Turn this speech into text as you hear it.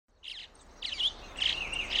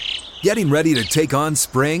Getting ready to take on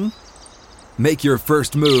spring? Make your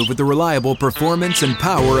first move with the reliable performance and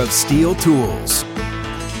power of Steel tools.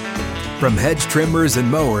 From hedge trimmers and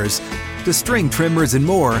mowers to string trimmers and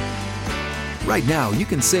more, right now you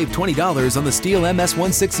can save $20 on the Steel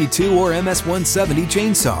MS-162 or MS-170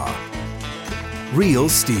 chainsaw. Real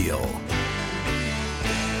Steel.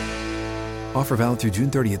 Offer valid through June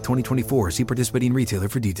 30th, 2024. See participating retailer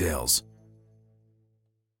for details.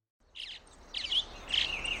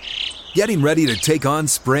 Getting ready to take on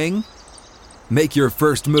spring? Make your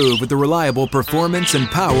first move with the reliable performance and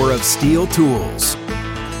power of Steel tools.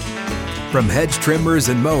 From hedge trimmers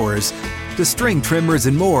and mowers to string trimmers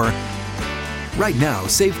and more, right now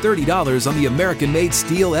save $30 on the American-made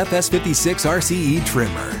Steel FS56 RCE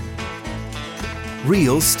trimmer.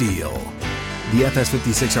 Real Steel. The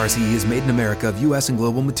FS56 RCE is made in America of U.S. and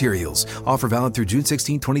global materials. Offer valid through June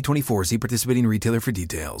 16, 2024. See participating retailer for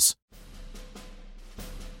details.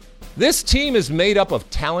 This team is made up of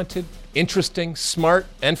talented, interesting, smart,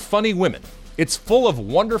 and funny women. It's full of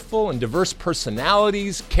wonderful and diverse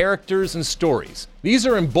personalities, characters, and stories. These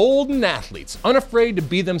are emboldened athletes, unafraid to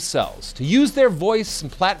be themselves, to use their voice and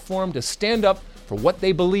platform to stand up for what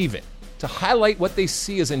they believe in, to highlight what they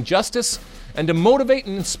see as injustice, and to motivate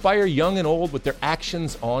and inspire young and old with their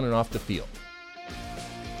actions on and off the field.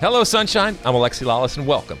 Hello, Sunshine. I'm Alexi Lawless, and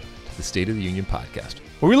welcome to the State of the Union podcast,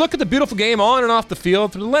 where we look at the beautiful game on and off the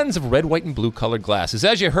field through the lens of red, white, and blue colored glasses.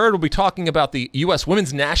 As you heard, we'll be talking about the U.S.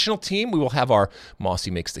 women's national team. We will have our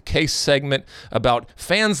Mossy Makes the Case segment about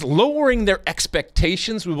fans lowering their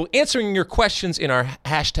expectations. We will be answering your questions in our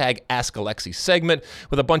hashtag Ask Alexi segment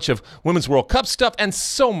with a bunch of Women's World Cup stuff and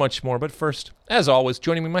so much more. But first, as always,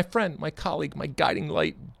 joining me, my friend, my colleague, my guiding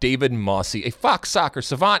light, David Mossy, a Fox Soccer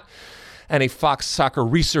savant and a Fox Soccer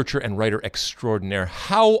researcher and writer extraordinaire.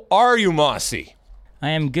 How are you, Mossy? I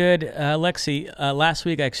am good. Lexi, last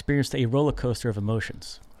week I experienced a roller coaster of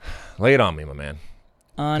emotions. Lay it on me, my man.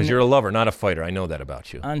 Because you're a lover, not a fighter. I know that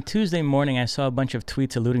about you. On Tuesday morning, I saw a bunch of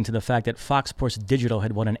tweets alluding to the fact that Fox Sports Digital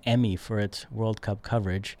had won an Emmy for its World Cup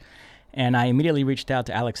coverage. And I immediately reached out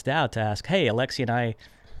to Alex Dowd to ask, hey, Alexi and I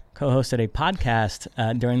co-hosted a podcast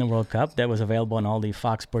during the World Cup that was available on all the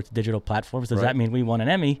Fox Sports Digital platforms. Does that mean we won an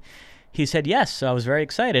Emmy? He said yes, so I was very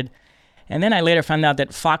excited. And then I later found out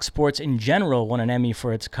that Fox Sports in general won an Emmy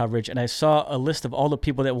for its coverage, and I saw a list of all the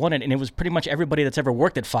people that won it, and it was pretty much everybody that's ever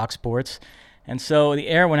worked at Fox Sports. And so the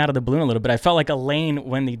air went out of the balloon a little bit. I felt like Elaine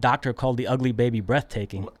when the doctor called the ugly baby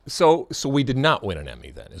breathtaking. So we did not win an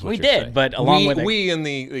Emmy then, is what you're saying. We did, but along with it. We and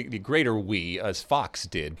the greater we, as Fox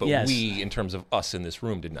did, but yes. We, in terms of us in this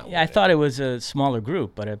room, did not win. Yeah, I thought it was a smaller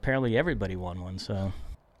group, but apparently everybody won one, so.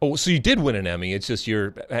 Oh, so you did win an Emmy. It's just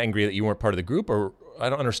you're angry that you weren't part of the group, or I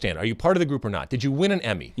don't understand. Are you part of the group or not? Did you win an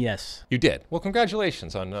Emmy? Yes. You did. Well,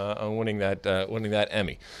 congratulations on winning that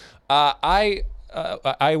Emmy. I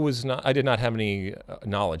did not have any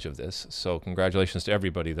knowledge of this, so congratulations to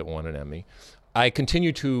everybody that won an Emmy. I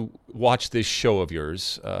continue to watch this show of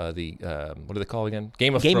yours, what do they call it again?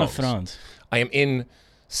 Game of Thrones. I am in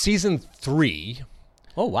season 3.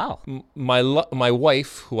 Oh, wow. My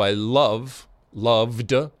wife, who I loved,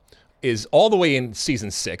 is all the way in season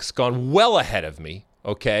 6, gone well ahead of me,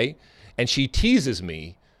 okay? And she teases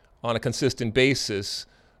me on a consistent basis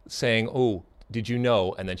saying, oh, did you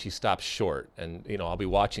know? And then she stops short. And, I'll be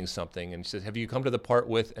watching something and she says, have you come to the part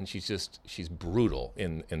with? And she's brutal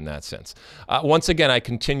in that sense. Once again, I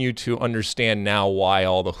continue to understand now why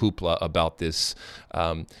all the hoopla about this.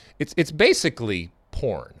 It's basically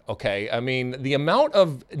porn, okay? I mean, the amount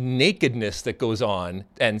of nakedness that goes on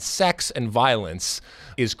and sex and violence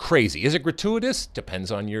is crazy. Is it gratuitous? Depends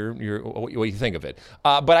on your what you think of it.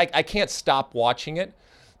 But I can't stop watching it.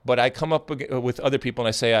 But I come up with other people and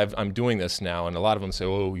I say I'm doing this now, and a lot of them say,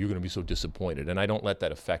 "Oh, you're going to be so disappointed," and I don't let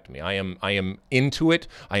that affect me. I am into it.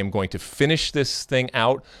 I am going to finish this thing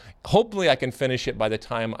out. Hopefully, I can finish it by the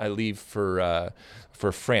time I leave for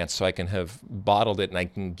France, so I can have bottled it and I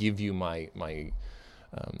can give you my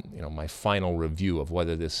final review of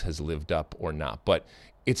whether this has lived up or not. But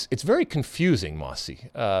it's very confusing, Mossy,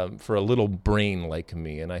 for a little brain like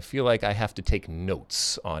me, and I feel like I have to take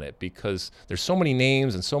notes on it because there's so many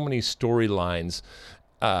names and so many storylines.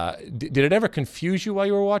 Did it ever confuse you while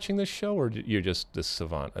you were watching this show, or you're just this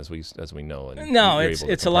savant, as we know? And no,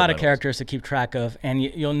 it's a lot of characters to keep track of, and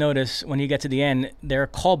you'll notice when you get to the end, there are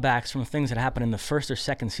callbacks from things that happened in the first or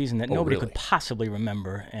second season that nobody could possibly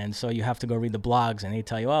remember, and so you have to go read the blogs, and they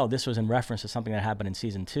tell you, oh, this was in reference to something that happened in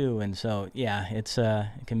season 2, and so yeah, it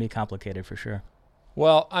can be complicated for sure.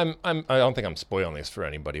 Well, I don't think I'm spoiling this for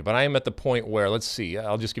anybody, but I am at the point where, let's see,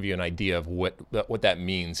 I'll just give you an idea of what that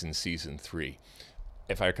means in season 3.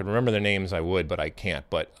 if I could remember their names, I would, but I can't.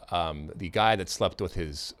 But the guy that slept with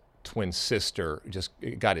his twin sister just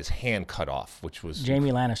got his hand cut off, which was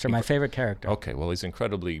Jamie Lannister, my favorite character. Okay, well, he's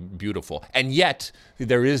incredibly beautiful, and yet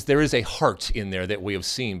there is a heart in there that we have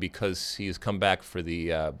seen because he has come back for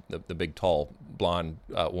the big, tall, blonde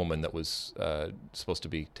woman that was supposed to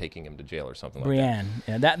be taking him to jail or something Brienne. like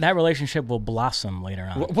that. Yeah, that relationship will blossom later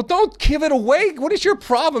on. Well, don't give it away. What is your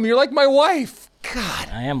problem? You're like my wife. God.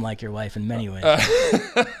 I am like your wife in many ways.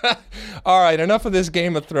 All right, enough of this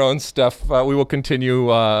Game of Thrones stuff. We will continue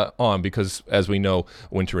on because, as we know,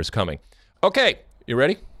 winter is coming. Okay, you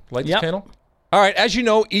ready? Light this channel? All right, as you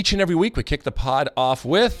know, each and every week we kick the pod off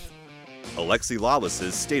with Alexi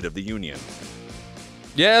Lawless's State of the Union.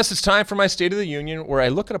 Yes, it's time for my State of the Union, where I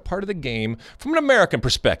look at a part of the game from an American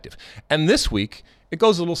perspective. And this week, it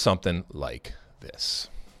goes a little something like this.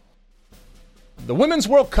 The Women's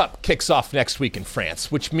World Cup kicks off next week in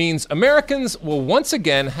France, which means Americans will once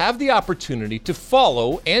again have the opportunity to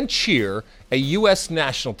follow and cheer a U.S.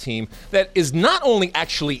 national team that is not only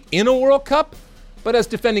actually in a World Cup, but as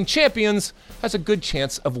defending champions, has a good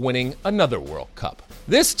chance of winning another World Cup.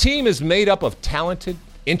 This team is made up of talented,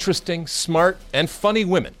 interesting, smart, and funny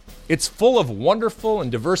women. It's full of wonderful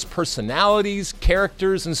and diverse personalities,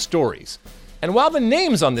 characters, and stories. And while the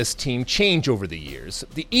names on this team change over the years,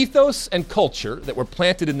 the ethos and culture that were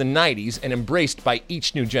planted in the 90s and embraced by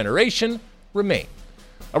each new generation remain.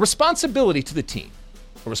 A responsibility to the team,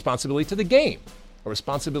 a responsibility to the game, a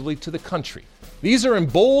responsibility to the country. These are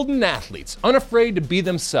emboldened athletes, unafraid to be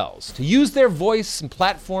themselves, to use their voice and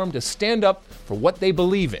platform to stand up for what they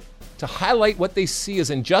believe in, to highlight what they see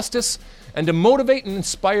as injustice, and to motivate and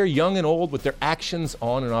inspire young and old with their actions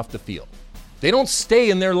on and off the field. They don't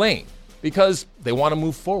stay in their lane because they want to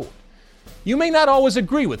move forward. You may not always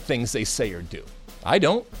agree with things they say or do. I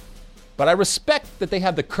don't. But I respect that they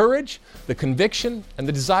have the courage, the conviction, and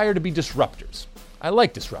the desire to be disruptors. I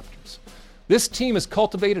like disruptors. This team has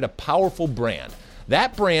cultivated a powerful brand.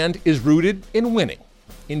 That brand is rooted in winning,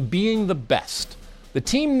 in being the best. The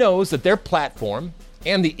team knows that their platform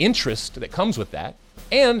and the interest that comes with that,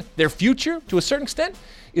 and their future, to a certain extent,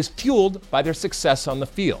 is fueled by their success on the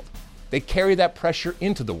field. They carry that pressure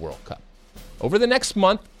into the World Cup. Over the next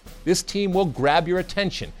month, this team will grab your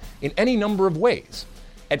attention in any number of ways.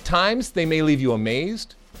 At times, they may leave you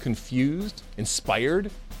amazed, confused,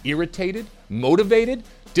 inspired, irritated, motivated,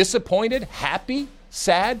 disappointed, happy,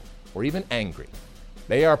 sad, or even angry.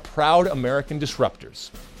 They are proud American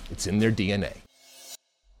disruptors. It's in their DNA.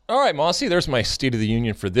 All right, Mossy, there's my State of the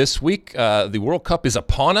Union for this week. The World Cup is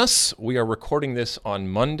upon us. We are recording this on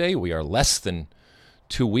Monday. We are less than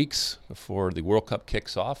 2 weeks before the World Cup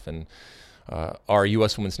kicks off, and our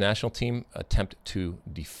U.S. women's national team attempt to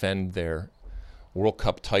defend their World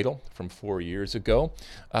Cup title from 4 years ago.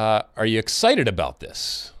 Are you excited about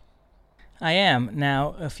this? I am.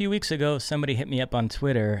 Now, a few weeks ago, somebody hit me up on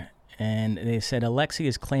Twitter, and they said Alexi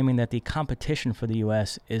is claiming that the competition for the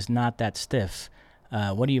U.S. is not that stiff.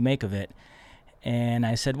 What do you make of it? And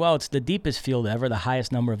I said, well, it's the deepest field ever, the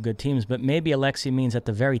highest number of good teams, but maybe Alexi means at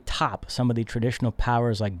the very top, some of the traditional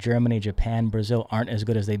powers like Germany, Japan, Brazil aren't as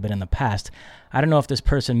good as they've been in the past. I don't know if this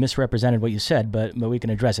person misrepresented what you said, but we can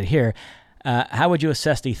address it here. How would you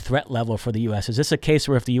assess the threat level for the U.S.? Is this a case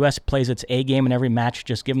where if the U.S. plays its A game in every match,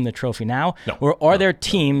 just give them the trophy now? No, or are there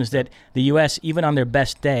teams that the U.S., even on their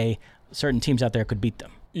best day, certain teams out there could beat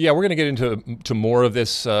them? Yeah, we're going to get into more of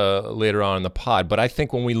this later on in the pod, but I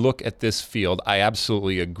think when we look at this field, I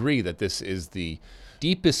absolutely agree that this is the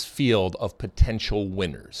deepest field of potential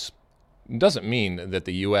winners. It doesn't mean that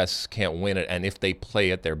the U.S. can't win it, and if they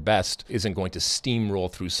play at their best, isn't going to steamroll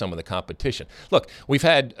through some of the competition. Look, we've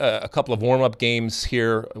had a couple of warm-up games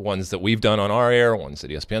here, ones that we've done on our air, ones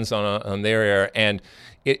that ESPN's done on their air, and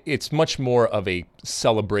it's much more of a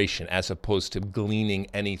celebration as opposed to gleaning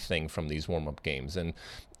anything from these warm-up games. And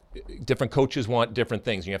different coaches want different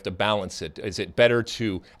things. You have to balance it. Is it better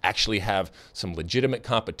to actually have some legitimate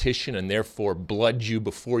competition and therefore blood you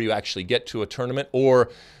before you actually get to a tournament?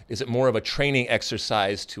 Or is it more of a training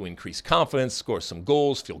exercise to increase confidence, score some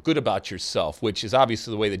goals, feel good about yourself, which is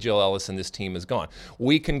obviously the way that Jill Ellis and this team has gone.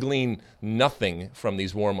 We can glean nothing from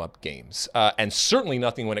these warm-up games, and certainly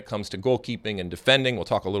nothing when it comes to goalkeeping and defending. We'll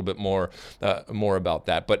talk a little bit more about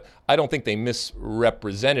that. But I don't think they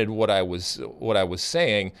misrepresented what I was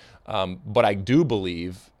saying. But I do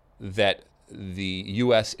believe that the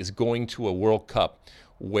U.S. is going to a World Cup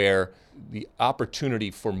where the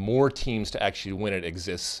opportunity for more teams to actually win it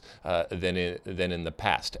exists than in the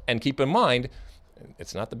past. And keep in mind,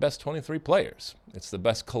 it's not the best 23 players. It's the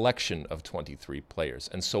best collection of 23 players.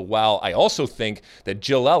 And so while I also think that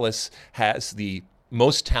Jill Ellis has the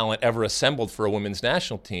most talent ever assembled for a women's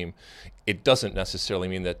national team, it doesn't necessarily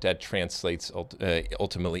mean that translates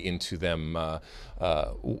ultimately into them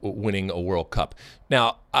winning a World Cup.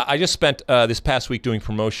 Now, I just spent this past week doing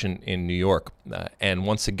promotion in New York, and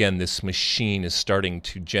once again, this machine is starting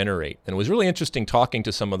to generate. And it was really interesting talking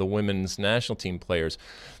to some of the women's national team players.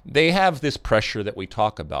 They have this pressure that we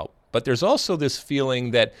talk about, but there's also this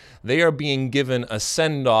feeling that they are being given a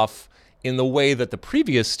send-off in the way that the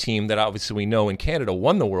previous team that obviously we know in Canada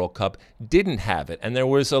won the World Cup didn't have it. And there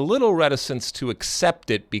was a little reticence to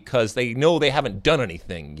accept it because they know they haven't done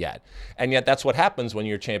anything yet. And yet that's what happens when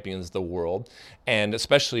you're champions of the world. And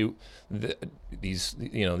especially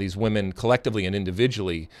these women collectively and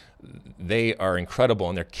individually, they are incredible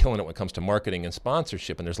and they're killing it when it comes to marketing and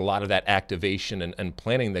sponsorship. And there's a lot of that activation and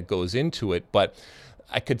planning that goes into it. But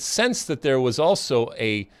I could sense that there was also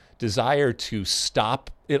a desire to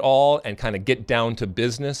stop it all and kind of get down to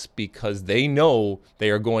business because they know they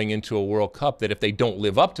are going into a World Cup, that if they don't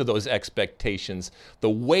live up to those expectations, the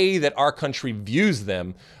way that our country views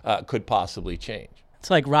them could possibly change. It's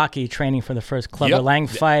like Rocky training for the first Clubber Lang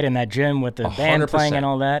fight in that gym with the band playing and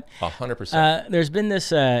all that. 100%. There's been this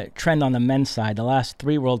trend on the men's side. The last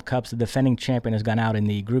 3 World Cups, the defending champion has gone out in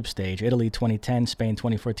the group stage. Italy 2010, Spain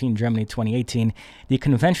 2014, Germany 2018. The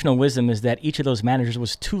conventional wisdom is that each of those managers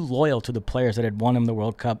was too loyal to the players that had won him the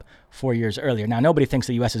World Cup 4 years earlier. Now, nobody thinks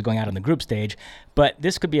the U.S. is going out in the group stage, but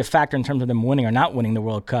this could be a factor in terms of them winning or not winning the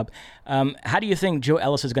World Cup. How do you think Joe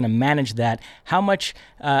Ellis is going to manage that? How much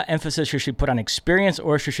emphasis should she put on experience,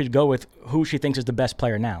 or should she go with who she thinks is the best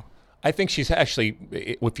player now? I think she's actually,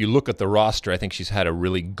 if you look at the roster, I think she's had a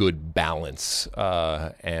really good balance.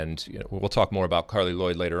 And we'll talk more about Carly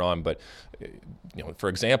Lloyd later on. But, for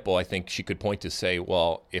example, I think she could point to say,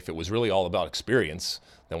 well, if it was really all about experience,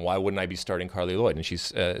 then why wouldn't I be starting Carly Lloyd? And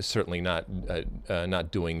she's certainly not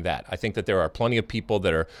doing that. I think that there are plenty of people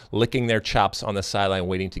that are licking their chops on the sideline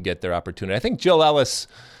waiting to get their opportunity. I think Jill Ellis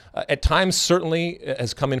at times certainly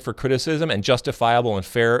has come in for criticism, and justifiable and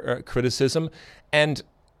fair criticism. And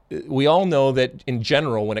we all know that in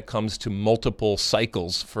general, when it comes to multiple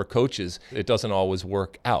cycles for coaches, it doesn't always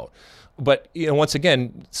work out. But once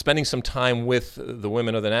again, spending some time with the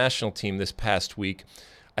women of the national team this past week,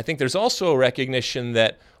 I think there's also a recognition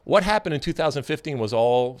that what happened in 2015 was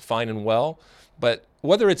all fine and well, but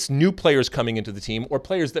whether it's new players coming into the team or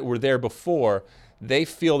players that were there before, they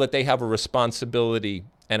feel that they have a responsibility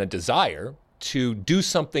and a desire to do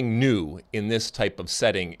something new in this type of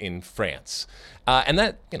setting in France. And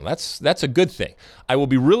that's a good thing. I will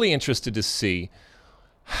be really interested to see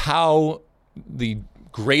how the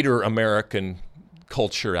greater American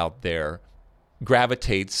culture out there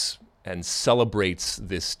gravitates and celebrates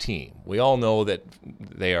this team. We all know that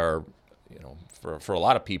they are, for a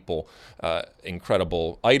lot of people,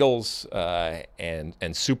 incredible idols and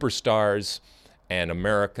superstars and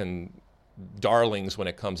American darlings when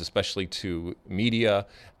it comes especially to media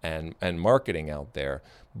and marketing out there.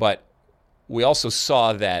 But we also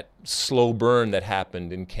saw that slow burn that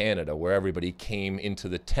happened in Canada, where everybody came into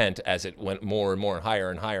the tent as it went more and more and higher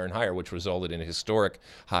and higher and higher, which resulted in historic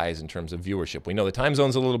highs in terms of viewership. We know the time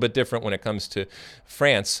zone's a little bit different when it comes to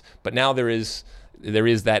France, but now there is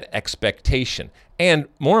that expectation. And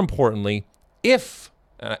more importantly, if,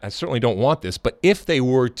 and I certainly don't want this, but if they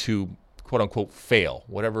were to quote unquote fail,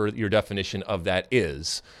 whatever your definition of that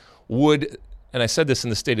is, and I said this in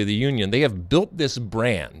the State of the Union, they have built this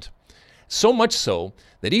brand so much so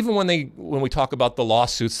that even when we talk about the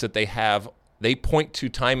lawsuits that they have, they point to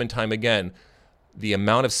time and time again the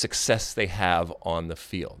amount of success they have on the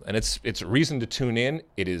field. And it's a reason to tune in.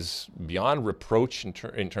 It is beyond reproach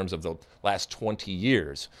in terms of the last 20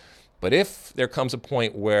 years. But if there comes a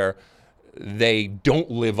point where they don't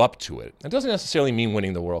live up to it, it doesn't necessarily mean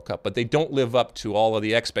winning the World Cup, but they don't live up to all of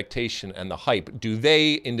the expectation and the hype, do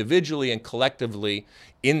they individually and collectively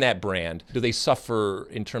in that brand, do they suffer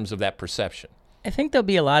in terms of that perception? I think there'll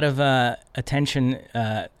be a lot of attention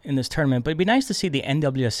in this tournament, but it'd be nice to see the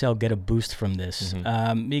NWSL get a boost from this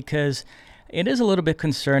because it is a little bit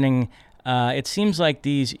concerning. It seems like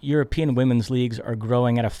these European women's leagues are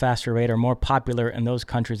growing at a faster rate, or more popular in those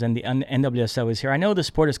countries than the NWSL is here. I know the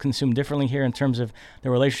sport is consumed differently here in terms of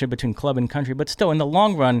the relationship between club and country, but still, in the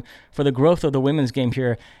long run, for the growth of the women's game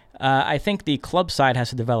here, I think the club side has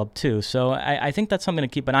to develop too. So I think that's something to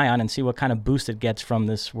keep an eye on and see what kind of boost it gets from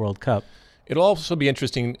this World Cup. It'll also be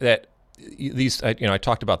interesting that these, I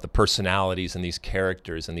talked about the personalities and these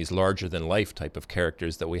characters and these larger-than-life type of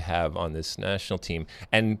characters that we have on this national team,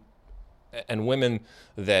 and women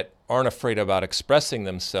that aren't afraid about expressing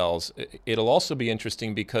themselves. It'll also be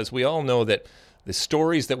interesting because we all know that the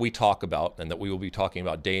stories that we talk about and that we will be talking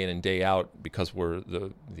about day in and day out, because we're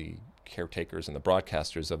the caretakers and the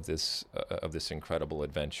broadcasters of this incredible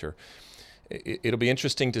adventure. It'll be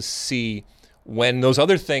interesting to see when those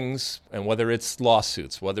other things, and whether it's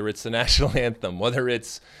lawsuits, whether it's the national anthem, whether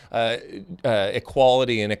it's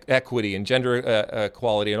equality and equity and gender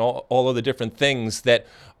equality and all of the different things that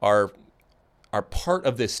are part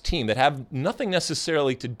of this team that have nothing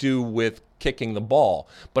necessarily to do with kicking the ball,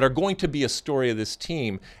 but are going to be a story of this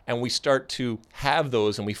team, and we start to have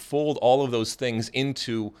those and we fold all of those things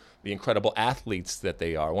into the incredible athletes that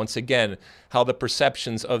they are. Once again, how the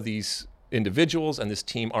perceptions of these individuals and this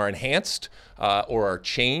team are enhanced or are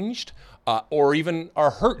changed or even are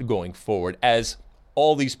hurt going forward as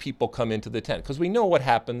all these people come into the tent. Because we know what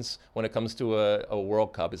happens when it comes to a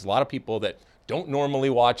World Cup is a lot of people that don't normally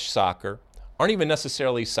watch soccer, aren't even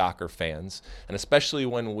necessarily soccer fans, and especially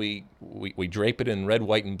when we drape it in red,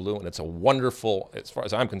 white, and blue, and it's a wonderful, as far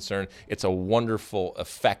as I'm concerned, it's a wonderful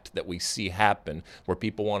effect that we see happen where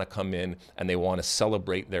people want to come in and they want to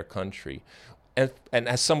celebrate their country. And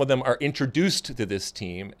as some of them are introduced to this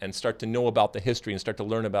team and start to know about the history and start to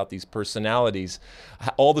learn about these personalities,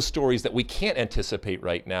 all the stories that we can't anticipate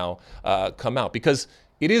right now come out, because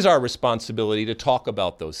it is our responsibility to talk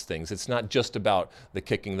about those things. It's not just about the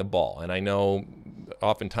kicking the ball. And I know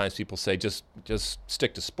oftentimes people say, just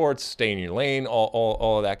stick to sports, stay in your lane,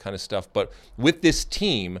 all of that kind of stuff. But with this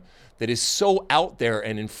team that is so out there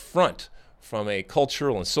and in front from a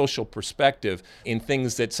cultural and social perspective in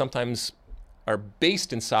things that sometimes are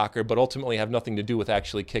based in soccer, but ultimately have nothing to do with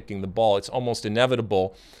actually kicking the ball, it's almost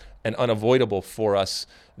inevitable and unavoidable for us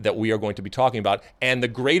that we are going to be talking about, and the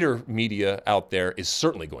greater media out there is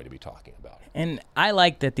certainly going to be talking about it. And I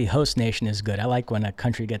like that the host nation is good. I like when a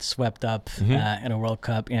country gets swept up in a World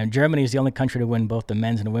Cup. You know, Germany is the only country to win both the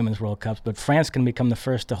men's and the women's World Cups, but France can become the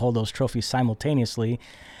first to hold those trophies simultaneously.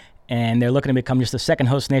 And they're looking to become just the second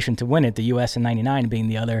host nation to win it, the U.S. in 99 being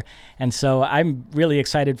the other. And so I'm really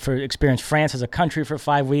excited to experience France as a country for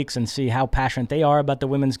 5 weeks and see how passionate they are about the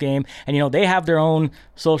women's game. And, you know, they have their own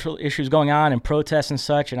social issues going on and protests and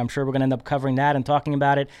such, and I'm sure we're going to end up covering that and talking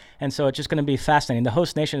about it. And so it's just going to be fascinating. The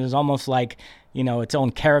host nation is almost like, you know, its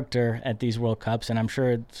own character at these World Cups, and I'm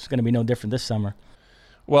sure it's going to be no different this summer.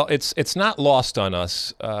 Well, it's not lost on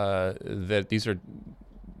us that these are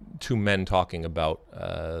two men talking about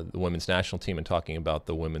the women's national team and talking about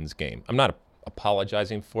the women's game. I'm not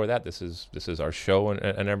apologizing for that. This is our show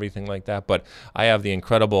and everything like that. But I have the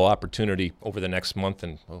incredible opportunity over the next month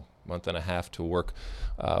and a half to work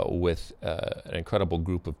with an incredible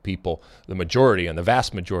group of people. The majority and the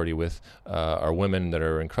vast majority with are women that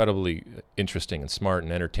are incredibly interesting and smart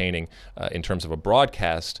and entertaining in terms of a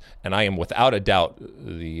broadcast. And I am without a doubt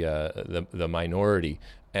the minority.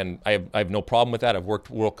 And I have no problem with that. I've worked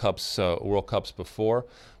World Cups before,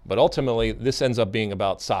 but ultimately this ends up being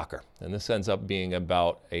about soccer, and this ends up being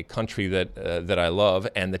about a country that I love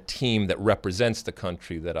and the team that represents the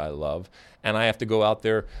country that I love. And I have to go out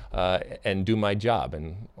there and do my job.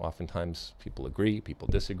 And oftentimes people agree, people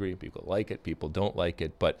disagree, people like it, people don't like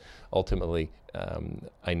it. But ultimately,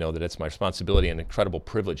 I know that it's my responsibility and incredible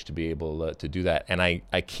privilege to be able to do that. And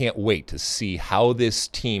I can't wait to see how this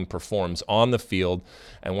team performs on the field.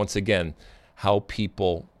 And once again, how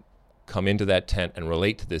people come into that tent and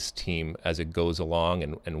relate to this team as it goes along,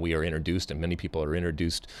 and we are introduced, and many people are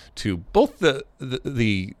introduced to both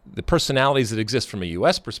the personalities that exist from a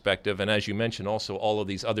U.S. perspective, and as you mentioned, also all of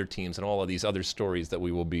these other teams and all of these other stories that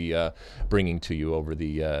we will be bringing to you over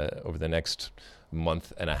the next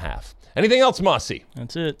month and a half. Anything else, Mossy?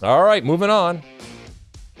 That's it. All right, moving on.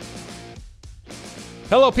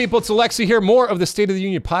 Hello, people. It's Alexi here. More of the State of the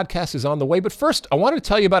Union podcast is on the way. But first, I wanted to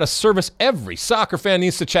tell you about a service every soccer fan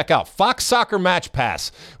needs to check out, Fox Soccer Match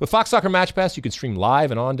Pass. With Fox Soccer Match Pass, you can stream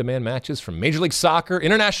live and on-demand matches from Major League Soccer,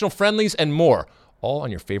 international friendlies, and more, all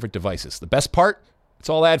on your favorite devices. The best part? It's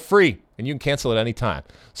all ad-free, and you can cancel at any time.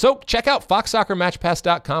 So check out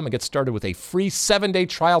foxsoccermatchpass.com and get started with a free 7-day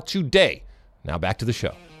trial today. Now back to the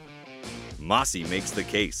show. Mossy makes the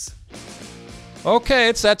case. Okay,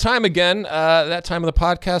 it's that time again, that time of the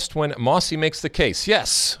podcast when Mossy makes the case.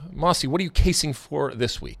 Yes, Mossy, what are you casing for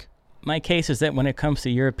this week? My case is that when it comes to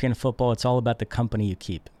European football, it's all about the company you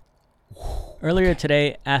keep. Earlier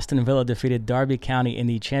today, Aston Villa defeated Derby County in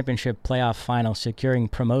the championship playoff final, securing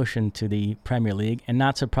promotion to the Premier League, and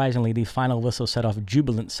not surprisingly, the final whistle set off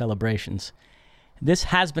jubilant celebrations. This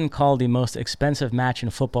has been called the most expensive match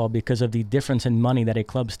in football because of the difference in money that a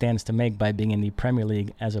club stands to make by being in the Premier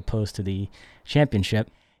League as opposed to the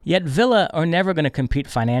Championship. Yet Villa are never going to compete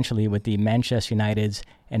financially with the Manchester Uniteds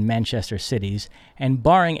and Manchester Cities, and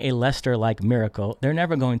barring a Leicester-like miracle, they're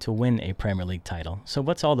never going to win a Premier League title. So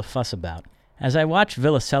what's all the fuss about? As I watched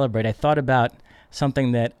Villa celebrate, I thought about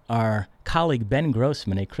something that our colleague Ben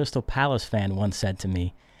Grossman, a Crystal Palace fan, once said to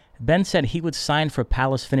me. Ben said he would sign for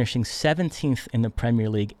Palace finishing 17th in the Premier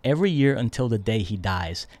League every year until the day he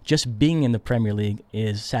dies. Just being in the Premier League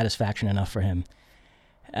is satisfaction enough for him.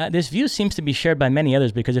 This view seems to be shared by many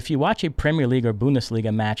others because if you watch a Premier League or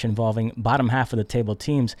Bundesliga match involving bottom half of the table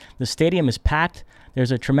teams, the stadium is packed,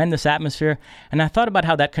 there's a tremendous atmosphere, and I thought about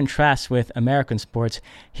how that contrasts with American sports.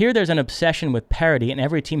 Here there's an obsession with parity and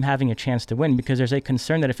every team having a chance to win because there's a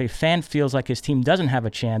concern that if a fan feels like his team doesn't have a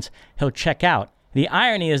chance, he'll check out. The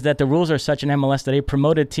irony is that the rules are such in MLS that a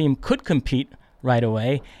promoted team could compete right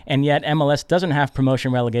away, and yet MLS doesn't have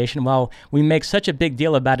promotion relegation, while we make such a big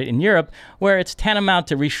deal about it in Europe, where it's tantamount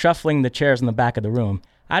to reshuffling the chairs in the back of the room.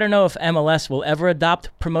 I don't know if MLS will ever adopt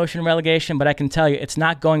promotion relegation, but I can tell you it's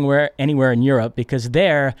not going anywhere in Europe because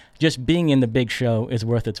there, just being in the big show is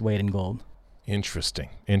worth its weight in gold. Interesting.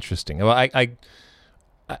 Well,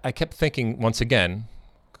 I kept thinking once again,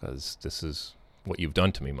 because this is what you've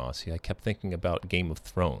done to me, Mossy, I kept thinking about Game of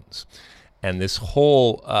Thrones and this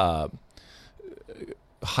whole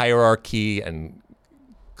hierarchy and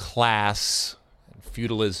class and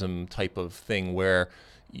feudalism type of thing where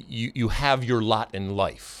you have your lot in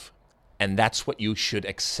life and that's what you should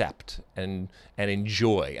accept and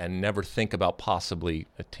enjoy and never think about possibly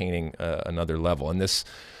attaining another level. And this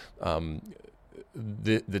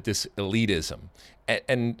this elitism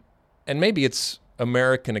and maybe it's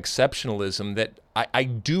American exceptionalism that I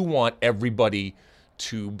do want everybody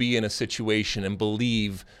to be in a situation and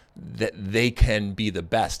believe that they can be the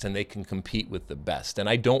best and they can compete with the best. And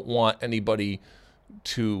I don't want anybody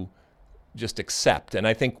to just accept. And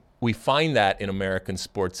I think we find that in American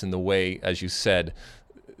sports in the way, as you said,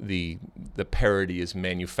 the parity is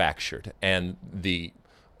manufactured. And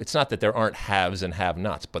it's not that there aren't haves and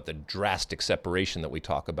have-nots, but the drastic separation that we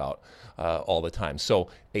talk about all the time. So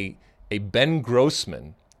a Ben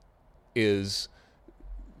Grossman is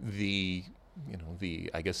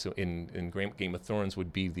I guess in Game of Thrones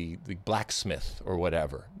would be the blacksmith or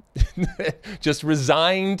whatever. Just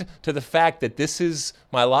resigned to the fact that this is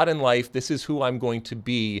my lot in life, this is who I'm going to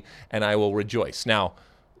be, and I will rejoice. Now,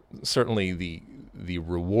 certainly the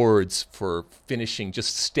rewards for finishing,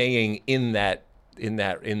 just staying in that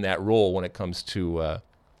role when it comes to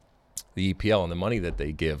the EPL and the money that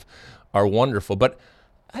they give are wonderful. But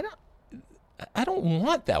I don't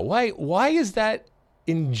want that. Why is that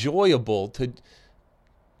enjoyable to,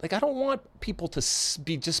 like, I don't want people to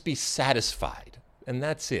be satisfied and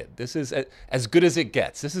that's it. This is as good as it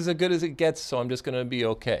gets. This is as good as it gets, so I'm just going to be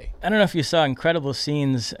okay. I don't know if you saw incredible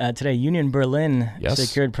scenes today. Union Berlin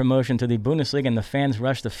secured promotion to the Bundesliga and the fans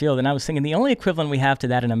rushed the field. And I was thinking the only equivalent we have to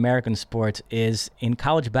that in American sports is in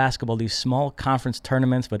college basketball, these small conference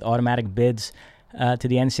tournaments with automatic bids to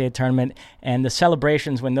the NCAA tournament, and the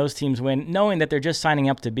celebrations when those teams win, knowing that they're just signing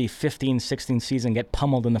up to be 15, 16 season, get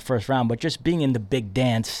pummeled in the first round, but just being in the big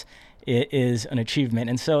dance is an achievement.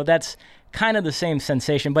 And so that's kind of the same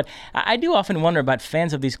sensation. But I do often wonder about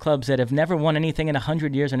fans of these clubs that have never won anything in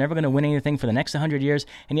 100 years, are never going to win anything for the next 100 years,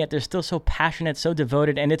 and yet they're still so passionate, so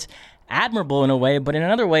devoted, and it's admirable in a way, but in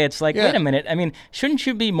another way, it's like, wait a minute, I mean, shouldn't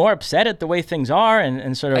you be more upset at the way things are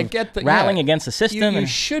and sort of rallying against the system? You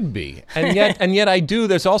should be. And yet I do.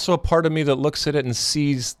 There's also a part of me that looks at it and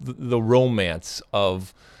sees the romance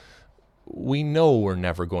of, we know we're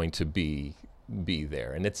never going to be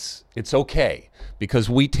there, and it's okay because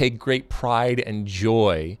we take great pride and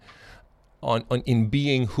joy in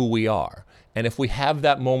being who we are. And if we have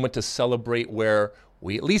that moment to celebrate where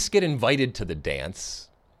we at least get invited to the dance,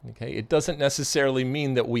 okay, it doesn't necessarily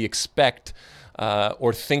mean that we expect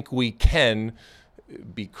or think we can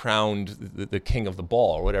be crowned the king of the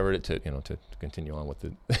ball or whatever to continue on with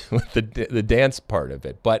the dance part of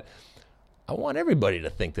it. But I want everybody to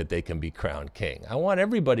think that they can be crowned king. I want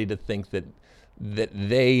everybody to think that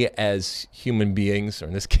they, as human beings, or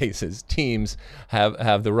in this case as teams,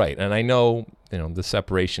 have the right. And I know the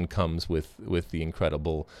separation comes with the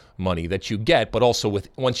incredible money that you get, but also with,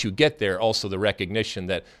 once you get there, also the recognition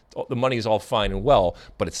that the money is all fine and well,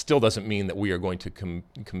 but it still doesn't mean that we are going to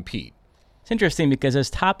compete. It's interesting because as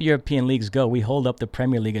top European leagues go, we hold up the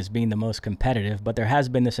Premier League as being the most competitive, but there has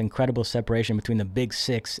been this incredible separation between the big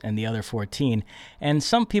six and the other 14. And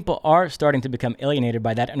some people are starting to become alienated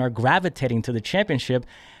by that and are gravitating to the championship,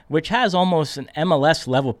 which has almost an MLS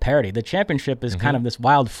level parity. The championship is kind of this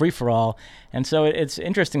wild free-for-all. And so it's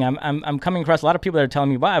interesting. I'm coming across a lot of people that are telling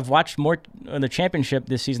me, wow, I've watched more of the championship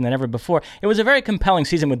this season than ever before. It was a very compelling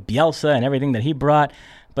season with Bielsa and everything that he brought.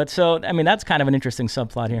 But so, I mean, that's kind of an interesting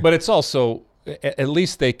subplot here. But it's also, at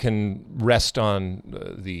least they can rest on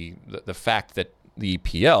the fact that the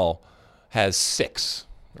EPL has 6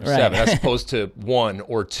 or 7, as opposed to 1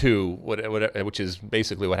 or 2, which is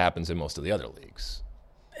basically what happens in most of the other leagues.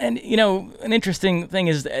 And, you know, an interesting thing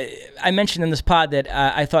is, I mentioned in this pod that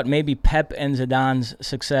I thought maybe Pep and Zidane's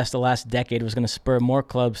success the last decade was going to spur more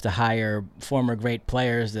clubs to hire former great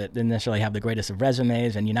players that didn't necessarily have the greatest of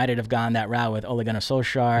resumes, and United have gone that route with Ole Gunnar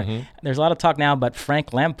Solskjaer. There's a lot of talk now about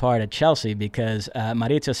Frank Lampard at Chelsea because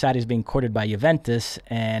Maurizio Sarri is being courted by Juventus,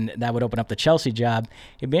 and that would open up the Chelsea job.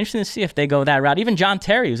 It'd be interesting to see if they go that route. Even John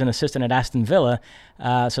Terry, who's an assistant at Aston Villa,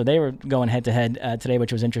 so they were going head-to-head today,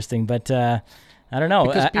 which was interesting. But I don't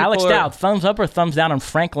know. Alex Dowd, thumbs up or thumbs down on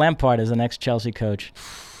Frank Lampard as the next Chelsea coach?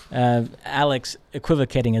 Alex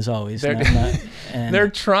equivocating as always. They're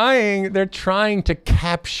trying to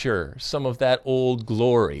capture some of that old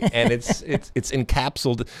glory, and it's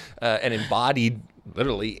encapsulated and embodied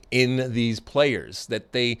literally in these players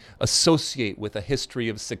that they associate with a history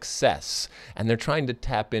of success, and they're trying to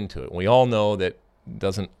tap into it. We all know that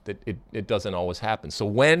it doesn't always happen. So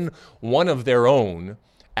when one of their own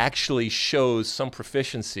actually shows some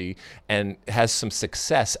proficiency and has some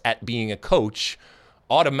success at being a coach,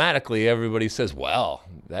 automatically everybody says, well,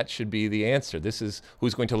 that should be the answer. This is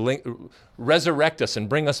who's going to resurrect us and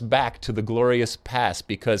bring us back to the glorious past,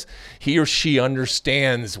 because he or she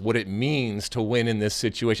understands what it means to win in this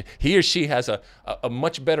situation. He or she has a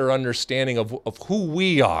much better understanding of who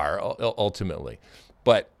we are ultimately.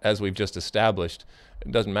 But as we've just established,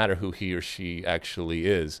 it doesn't matter who he or she actually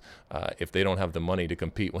is. If they don't have the money to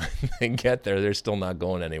compete when they get there, they're still not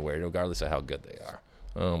going anywhere, regardless of how good they are.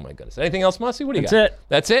 Oh, my goodness. Anything else, Mossy? What do you got? That's it.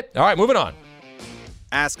 That's it? All right, moving on.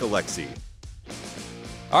 Ask Alexi.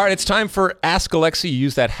 All right, it's time for Ask Alexi. You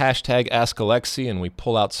use that hashtag Ask Alexi, and we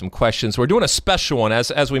pull out some questions. We're doing a special one.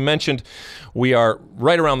 As we mentioned, we are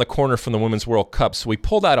right around the corner from the Women's World Cup, so we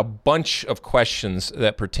pulled out a bunch of questions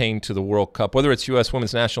that pertain to the World Cup, whether it's U.S.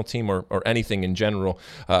 Women's National Team or anything in general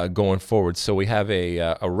going forward. So we have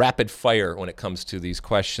a rapid fire when it comes to these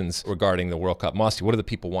questions regarding the World Cup. Mossy, what do the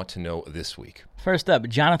people want to know this week? First up,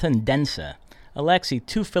 Jonathan Densa. Alexi,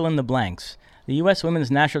 to fill in the blanks. The U.S.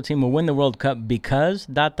 Women's National Team will win the World Cup because ...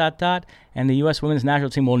 and the U.S. Women's National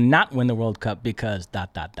Team will not win the World Cup because ...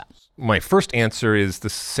 My first answer is the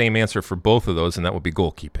same answer for both of those, and that would be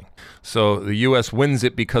goalkeeping. So the U.S. wins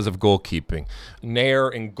it because of goalkeeping. Nair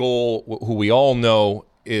in goal, who we all know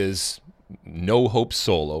is no hope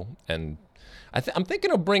solo, and I'm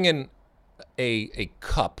thinking of bringing a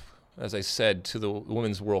cup, as I said, to the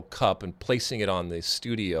Women's World Cup and placing it on the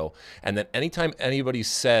studio. And then anytime anybody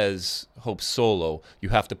says Hope Solo, you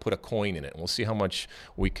have to put a coin in it. And we'll see how much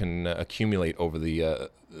we can accumulate over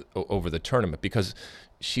the tournament, because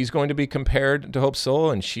she's going to be compared to Hope Solo,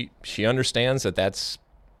 and she understands that that's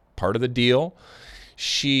part of the deal.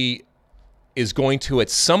 She is going to, at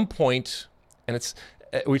some point, and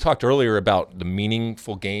we talked earlier about the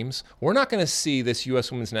meaningful games. We're not going to see this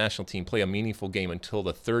U.S. Women's National Team play a meaningful game until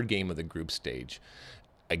the third game of the group stage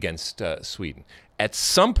against Sweden. At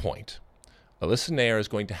some point, Alyssa Nair is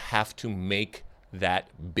going to have to make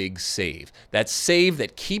that big save. That save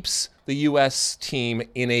that keeps the U.S. team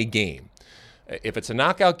in a game. If it's a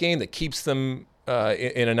knockout game, that keeps them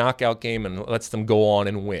in a knockout game and lets them go on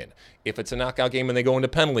and win. If it's a knockout game and they go into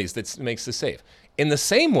penalties, that makes the save. In the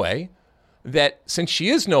same way, that since she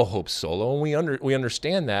is no Hope Solo, and we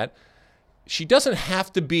understand that, she doesn't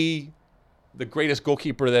have to be the greatest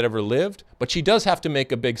goalkeeper that ever lived, but she does have to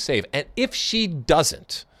make a big save. And if she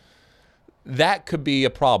doesn't, that could be a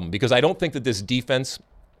problem, because I don't think that this defense,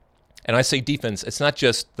 and I say defense, it's not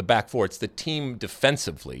just the back four, it's the team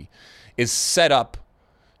defensively, is set up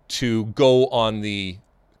to go on the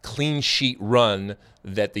clean sheet run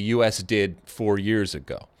that the U.S. did 4 years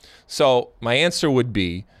ago. So my answer would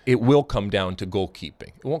be, it will come down to goalkeeping.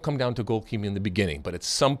 It won't come down to goalkeeping in the beginning, but at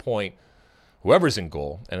some point, whoever's in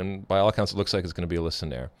goal, and by all accounts it looks like it's going to be Alyssa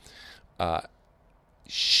Nair,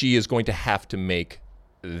 she is going to have to make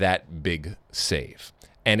that big save.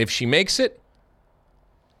 And if she makes it,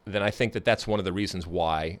 then I think that that's one of the reasons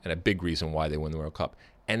why, and a big reason why they win the World Cup.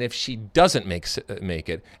 And if she doesn't make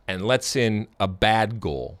it and lets in a bad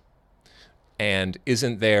goal and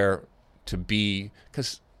isn't there to be,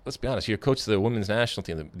 because let's be honest, you're coach of the women's national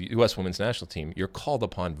team, the U.S. women's national team, you're called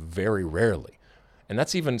upon very rarely. And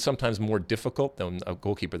that's even sometimes more difficult than a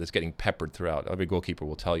goalkeeper that's getting peppered throughout. Every goalkeeper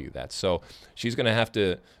will tell you that. So she's going to have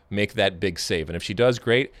to make that big save. And if she does,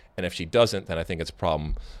 great. And if she doesn't, then I think it's a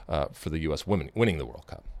problem for the U.S. women winning the World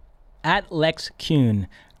Cup. At Lex Kuhn,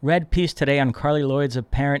 read piece today on Carly Lloyd's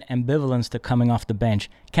apparent ambivalence to coming off the bench.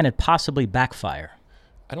 Can it possibly backfire?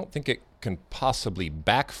 I don't think it can possibly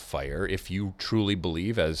backfire if you truly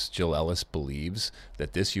believe, as Jill Ellis believes,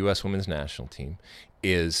 that this U.S. women's national team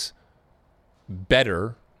is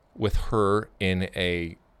better with her in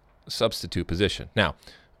a substitute position. Now,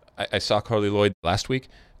 I saw Carly Lloyd last week.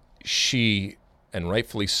 She, and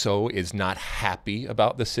rightfully so, is not happy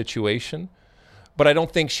about the situation, but I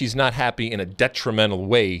don't think she's not happy in a detrimental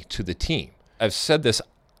way to the team. I've said this,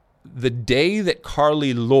 the day that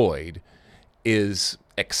Carly Lloyd is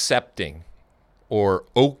accepting or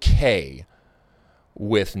okay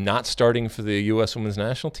with not starting for the U.S. women's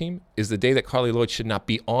national team is the day that Carly Lloyd should not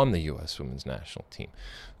be on the U.S. women's national team.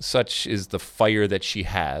 Such is the fire that she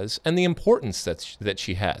has and the importance that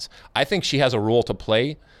she has. I think she has a role to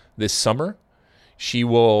play this summer. She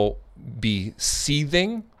will be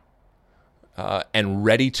seething and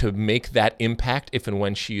ready to make that impact if and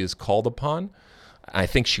when she is called upon. I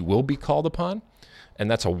think she will be called upon, and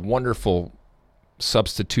that's a wonderful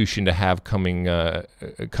substitution to have coming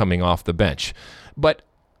off the bench. But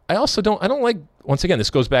I don't like, once again,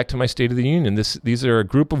 this goes back to my State of the Union. These are a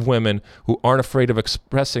group of women who aren't afraid of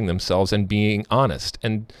expressing themselves and being honest.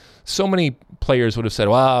 And so many players would have said,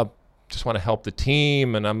 well, I just want to help the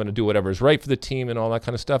team and I'm going to do whatever is right for the team and all that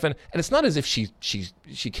kind of stuff. And it's not as if she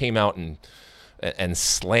came out and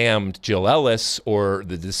slammed Jill Ellis or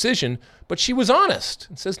the decision, but she was honest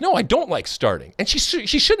and says, no, I don't like starting. And she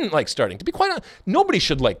shouldn't like starting. To be quite honest, nobody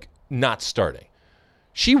should like not starting.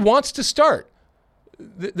 She wants to start.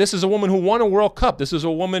 This is a woman who won a World Cup. This is a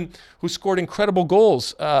woman who scored incredible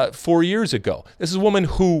goals 4 years ago. This is a woman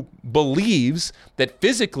who believes that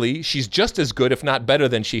physically she's just as good, if not better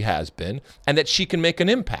than she has been, and that she can make an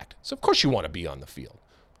impact. So of course you want to be on the field.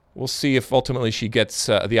 We'll see if ultimately she gets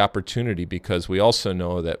the opportunity, because we also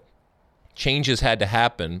know that changes had to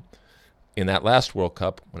happen in that last World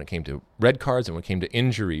Cup when it came to red cards and when it came to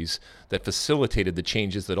injuries that facilitated the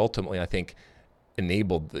changes that ultimately, I think,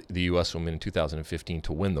 enabled the U.S. women in 2015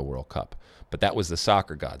 to win the World Cup. But that was the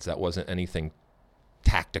soccer gods. That wasn't anything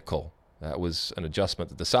tactical. That was an adjustment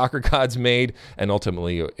that the soccer gods made, and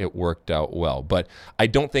ultimately it worked out well. But I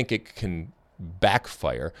don't think it can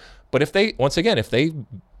backfire. But if they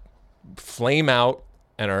flame out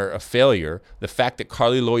and are a failure, the fact that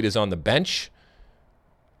Carly Lloyd is on the bench,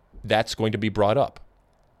 that's going to be brought up.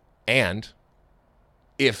 And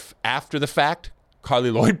if after the fact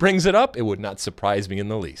Carly Lloyd brings it up, it would not surprise me in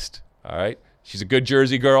the least. All right? She's a good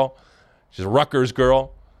Jersey girl. She's a Rutgers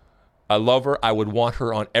girl. I love her. I would want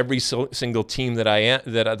her on every single team that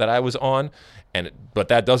I was on. But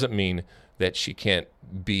that doesn't mean that she can't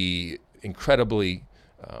be incredibly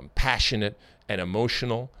passionate and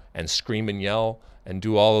emotional and scream and yell and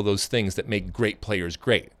do all of those things that make great players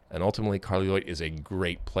great. And ultimately, Carly Lloyd is a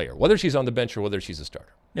great player, whether she's on the bench or whether she's a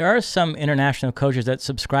starter. There are some international coaches that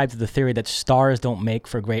subscribe to the theory that stars don't make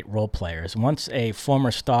for great role players. Once a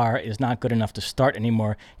former star is not good enough to start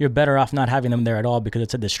anymore, you're better off not having them there at all, because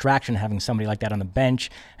it's a distraction having somebody like that on the bench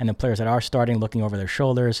and the players that are starting looking over their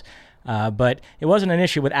shoulders. But it wasn't an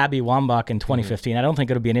issue with Abby Wambach in 2015. I don't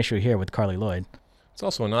think it'll be an issue here with Carly Lloyd.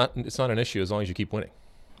 It's not an issue as long as you keep winning.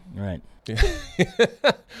 Right.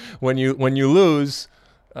 When you lose,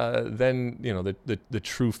 then the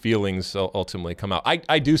true feelings ultimately come out.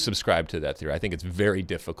 I do subscribe to that theory. I think it's very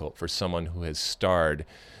difficult for someone who has starred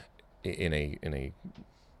in a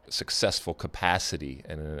successful capacity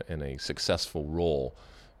and in a successful role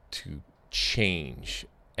to change,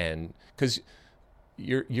 and because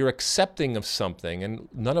you're accepting of something, and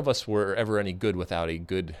none of us were ever any good without a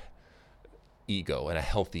good ego and a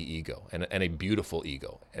healthy ego and a beautiful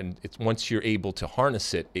ego. And it's once you're able to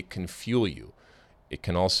harness it, it can fuel you. It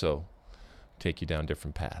can also take you down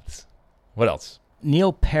different paths. What else?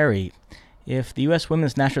 Neil Perry, if the U.S.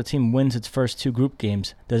 women's national team wins its first two group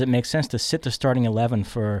games, does it make sense to sit the starting 11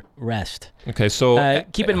 for rest? Okay, so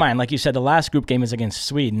keep in mind, like you said, the last group game is against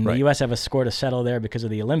Sweden. Right. The U.S. have a score to settle there because of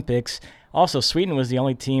the Olympics. Also, Sweden was the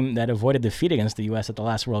only team that avoided defeat against the U.S. at the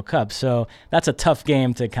last World Cup. So that's a tough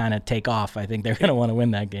game to kind of take off. I think they're going to want to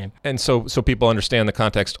win that game. And so people understand the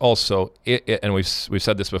context also. And we've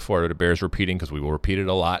said this before, but it bears repeating because we will repeat it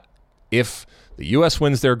a lot. If the U.S.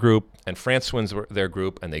 wins their group and France wins their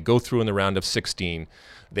group and they go through in the round of 16,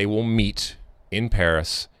 they will meet in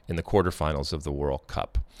Paris in the quarterfinals of the World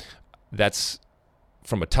Cup. That's,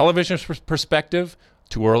 from a television perspective,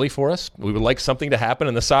 too early for us. We would like something to happen,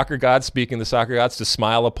 and the soccer gods, speaking of the soccer gods, to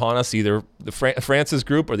smile upon us, either the France's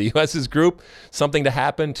group or the U.S.'s group, something to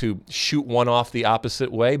happen to shoot one off the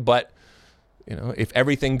opposite way. But if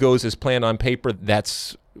everything goes as planned on paper,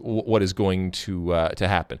 that's what is going to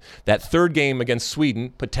happen. That third game against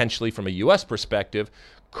Sweden, potentially from a U.S. perspective,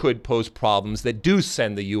 could pose problems that do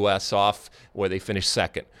send the U.S. off where they finish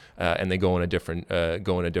second and they go in a different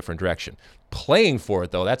direction. Playing for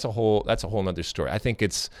it, though, that's a whole other story. I think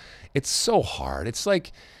it's so hard. It's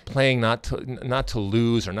like playing not to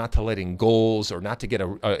lose, or not to let in goals, or not to get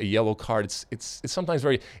a yellow card. It's sometimes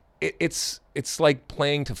very. It's like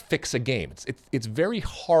playing to fix a game. It's very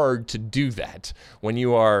hard to do that when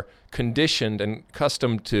you are conditioned and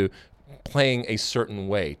accustomed to playing a certain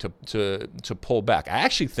way, to pull back. I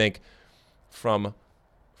actually think from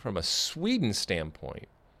a Sweden standpoint,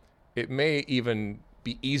 it may even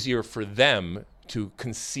be easier for them to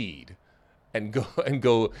concede and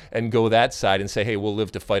go that side and say, hey, we'll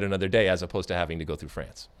live to fight another day, as opposed to having to go through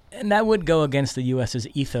France. And that would go against the U.S.'s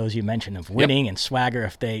ethos you mentioned of winning and swagger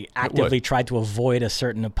if they actively tried to avoid a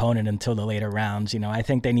certain opponent until the later rounds. I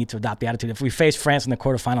think they need to adopt the attitude, if we face France in the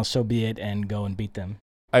quarterfinals, so be it, and go and beat them.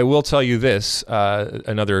 I will tell you this,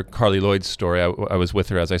 another Carly Lloyd story. I was with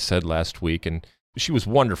her, as I said, last week, and she was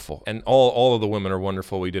wonderful. And all of the women are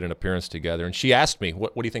wonderful. We did an appearance together, and she asked me,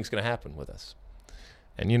 what do you think is going to happen with us?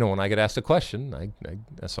 And, when I get asked a question,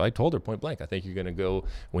 so I told her point blank, I think you're going to go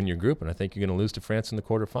win your group, and I think you're going to lose to France in the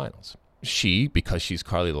quarterfinals. She, because she's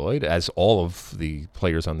Carly Lloyd, as all of the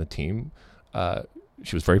players on the team,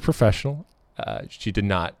 she was very professional. She did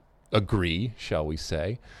not agree, shall we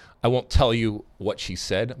say. I won't tell you what she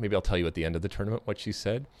said. Maybe I'll tell you at the end of the tournament what she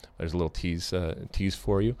said. There's a little tease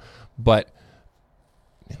for you. But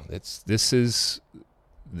this is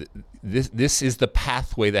the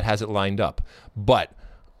pathway that has it lined up. But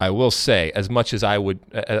I will say, as much as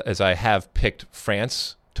I have picked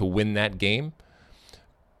France to win that game,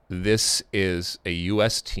 this is a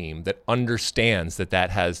U.S. team that understands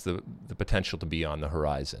that has the potential to be on the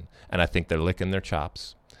horizon. And I think they're licking their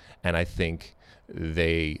chops. And I think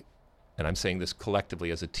and I'm saying this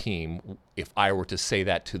collectively as a team, if I were to say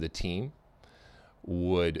that to the team,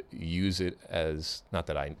 would use it as, not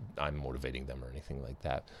that I'm motivating them or anything like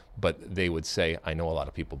that, but they would say, I know a lot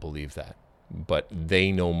of people believe that, but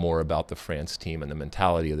they know more about the France team and the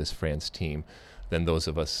mentality of this France team than those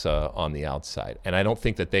of us on the outside. And I don't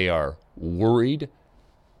think that they are worried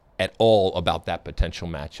at all about that potential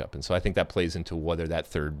matchup. And so I think that plays into whether that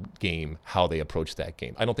third game, how they approach that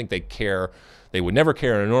game. I don't think they care. They would never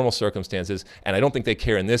care in normal circumstances. And I don't think they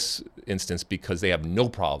care in this instance because they have no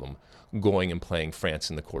problem going and playing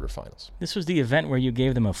France in the quarterfinals. This was the event where you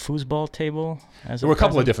gave them a foosball table? There were a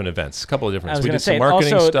couple of different events. We did some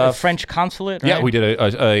marketing also stuff. The French consulate, right? Yeah, we did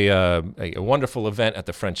a wonderful event at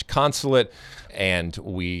the French consulate, and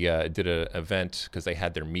we did an event because they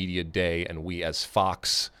had their media day, and we as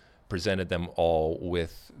Fox presented them all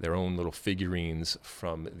with their own little figurines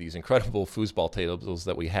from these incredible foosball tables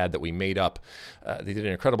that we made up. They did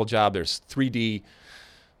an incredible job. There's 3D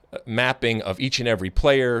mapping of each and every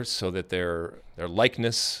player so that their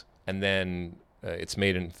likeness, and then it's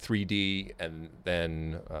made in 3D, and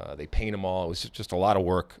then they paint them all. It was just a lot of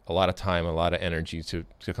work, a lot of time, a lot of energy to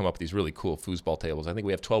come up with these really cool foosball tables. I think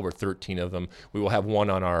we have 12 or 13 of them. We will have one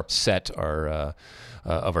on our set, of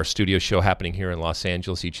our studio show happening here in Los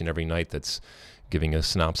Angeles each and every night, that's giving a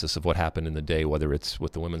synopsis of what happened in the day, whether it's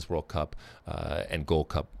with the Women's World Cup and Gold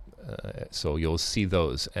Cup. So you'll see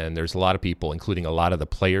those, and there's a lot of people, including a lot of the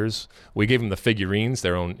players. We gave them the figurines,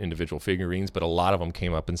 their own individual figurines, but a lot of them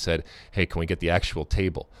came up and said, hey, can we get the actual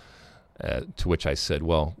table? To which I said,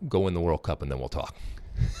 well, go win the World Cup and then we'll talk.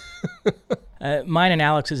 Mine and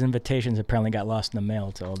Alex's invitations apparently got lost in the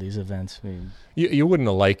mail to all these events. You wouldn't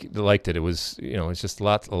have liked it. It was, it's just a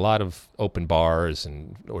lot of open bars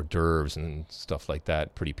and hors d'oeuvres and stuff like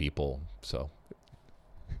that, pretty people, so.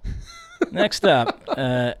 Next up,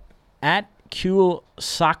 at Kuhl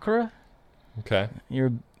Sakura. Okay.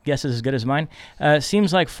 Your guess is as good as mine.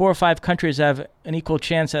 Seems like 4 or 5 countries have an equal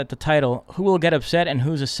chance at the title. Who will get upset, and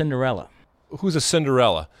who's a Cinderella? Who's a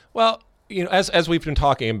Cinderella? Well, as we've been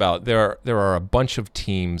talking about, there are a bunch of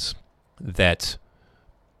teams that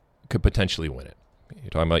could potentially win it. You're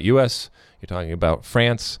talking about U.S., you're talking about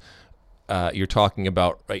France, you're talking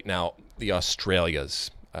about, right now, the Australias.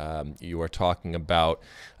 You are talking about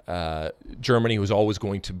Germany, who's always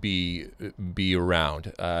going to be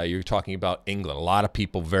around. You're talking about England. A lot of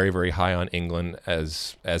people very, very high on England,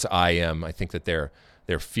 as I am. I think that they're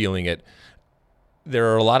feeling it.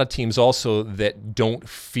 there are a lot of teams also that don't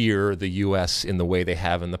fear the U.S. in the way they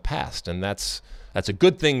have in the past, and that's a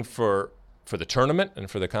good thing for the tournament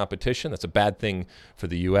and for the competition. That's a bad thing for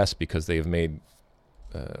the U.S. because they have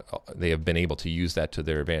been able to use that to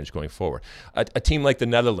their advantage going forward. A team like the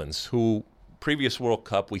Netherlands, who previous World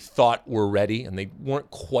Cup we thought were ready, and they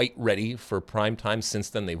weren't quite ready for prime time.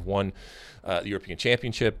 Since then, they've won the European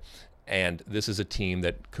Championship, and this is a team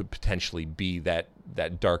that could potentially be that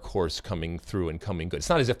dark horse coming through and coming good. It's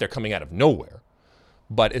not as if they're coming out of nowhere,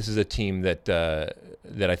 but this is a team that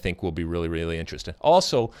I think will be really, really interesting.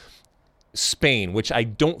 Also, Spain, which I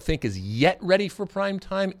don't think is yet ready for prime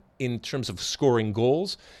time in terms of scoring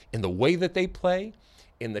goals, in the way that they play,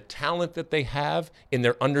 in the talent that they have, in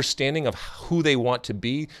their understanding of who they want to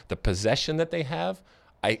be, the possession that they have.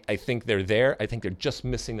 I think they're there. I think they're just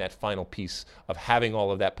missing that final piece of having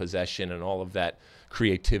all of that possession and all of that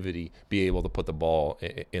creativity, be able to put the ball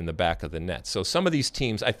in the back of the net. So some of these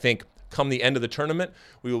teams, I think, come the end of the tournament,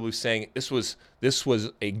 we will be saying this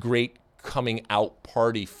was a great coming out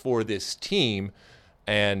party for this team,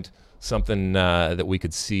 and something that we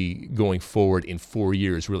could see going forward in 4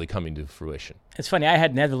 years really coming to fruition. It's funny, I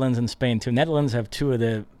had Netherlands and Spain too. Netherlands have two of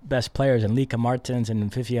the best players, in Lieke Martens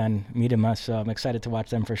and Vivian Miedema, so I'm excited to watch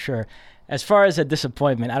them for sure. As far as a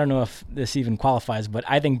disappointment, I don't know if this even qualifies, but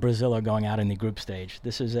I think Brazil are going out in the group stage.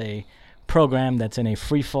 This is a program that's in a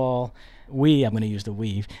free fall. I'm going to use the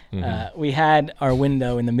we. We had our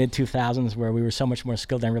window in the mid-2000s where we were so much more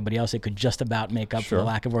skilled than everybody else, it could just about make up for the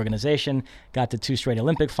lack of organization. Got to 2 straight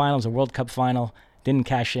Olympic finals, a World Cup final, didn't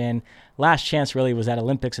cash in. Last chance really was at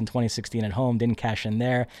Olympics in 2016 at home, didn't cash in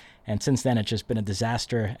there. And since then, it's just been a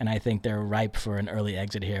disaster, and I think they're ripe for an early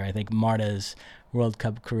exit here. I think Marta's World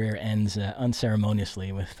Cup career ends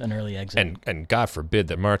unceremoniously with an early exit. And God forbid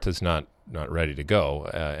that Marta's not ready to go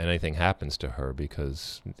and anything happens to her,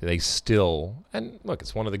 because they still, and look,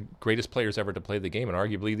 it's one of the greatest players ever to play the game and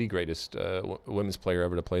arguably the greatest women's player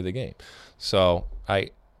ever to play the game. So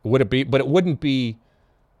it wouldn't be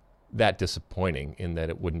that disappointing in that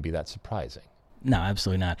it wouldn't be that surprising. No,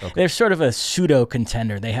 absolutely not. Okay. They're sort of a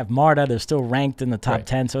pseudo-contender. They have Marta. They're still ranked in the top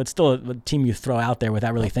 10, so it's still a team you throw out there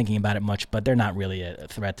without really thinking about it much, but they're not really a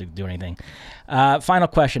threat to do anything. Final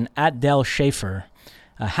question, at Del Schaefer.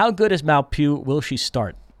 How good is Mal Pugh? Will she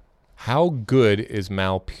start? How good is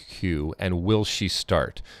Mal Pugh, and will she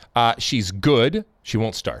start? She's good. She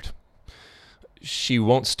won't start. She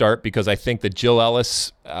won't start because I think that Jill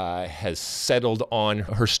Ellis has settled on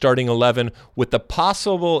her starting 11, with the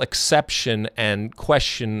possible exception and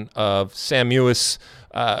question of Sam Mewis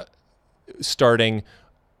starting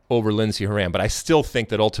over Lindsey Horan. But I still think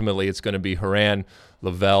that ultimately it's going to be Horan,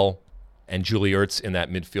 Lavelle, and Julie Ertz in that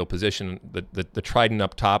midfield position. The trident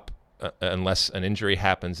up top, unless an injury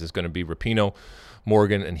happens, is going to be Rapinoe,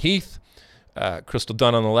 Morgan, and Heath. Crystal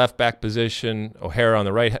Dunn on the left back position, O'Hara on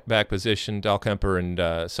the right back position, Dahlkemper and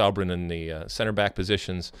Sauerbrunn in the center back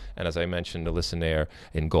positions, and as I mentioned, Alyssa Nair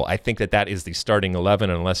in goal. I think that is the starting 11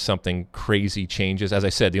 unless something crazy changes. As I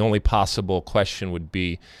said, the only possible question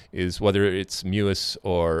is whether it's Mewis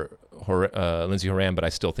or Lindsey Horan, but I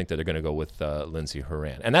still think that they're going to go with Lindsey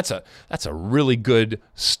Horan. And that's a really good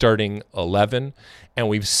starting 11, and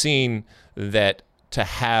we've seen that to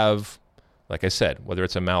have, like I said, whether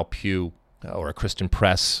it's a Mal Pugh or a Kristen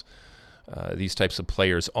Press, these types of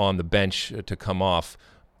players on the bench to come off,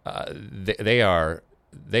 they are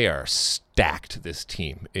stacked, this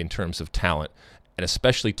team, in terms of talent, and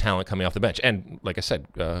especially talent coming off the bench. And like I said,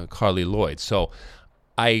 Carly Lloyd. So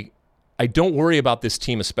I don't worry about this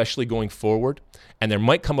team, especially going forward. And there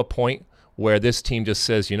might come a point where this team just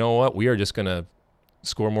says, you know what, we are just going to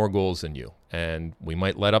score more goals than you. And we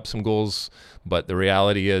might let up some goals, but the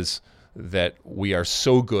reality is that we are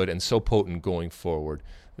so good and so potent going forward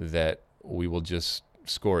that we will just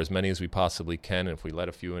score as many as we possibly can. And if we let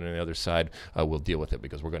a few in on the other side, we'll deal with it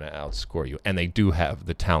because we're going to outscore you. And they do have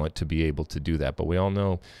the talent to be able to do that. But we all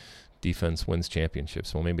know defense wins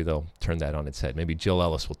championships. Well, maybe they'll turn that on its head. Maybe Jill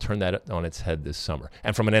Ellis will turn that on its head this summer.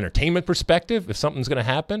 And from an entertainment perspective, if something's going to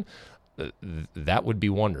happen, that would be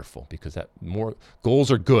wonderful, because more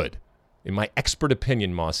goals are good. In my expert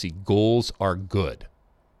opinion, Mossy, goals are good.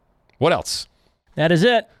 What else? That is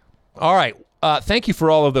it. All right. Thank you for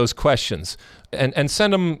all of those questions. And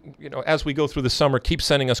send them, as we go through the summer, keep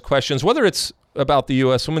sending us questions, whether it's about the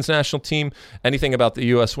U.S. Women's National Team, anything about the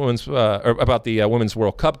U.S. Women's, or about the Women's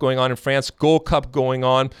World Cup going on in France, Gold Cup going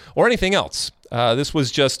on, or anything else. This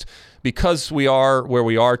was just because we are where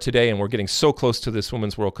we are today and we're getting so close to this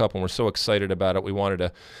Women's World Cup and we're so excited about it, we wanted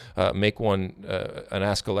to make an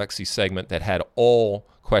Ask Alexi segment that had all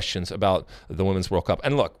questions about the Women's World Cup.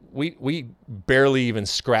 And look, we barely even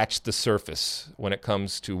scratched the surface when it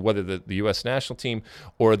comes to whether the U.S. national team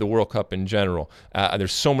or the World Cup in general.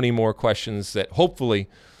 There's so many more questions that hopefully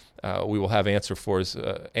we will have answers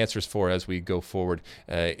for as we go forward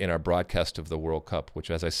in our broadcast of the World Cup, which,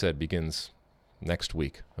 as I said, begins next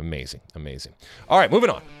week. Amazing. All right, moving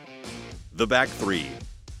on. The back three.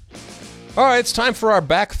 All right, it's time for our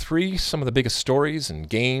back three, some of the biggest stories and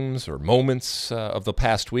games or moments of the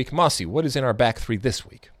past week. Mossy, what is in our back three this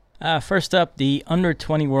week? First up, the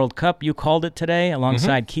Under-20 World Cup. You called it today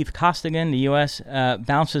alongside Keith Costigan. The U.S.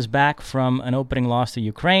 Bounces back from an opening loss to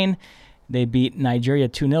Ukraine. They beat Nigeria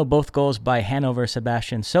 2-0, both goals by Hanover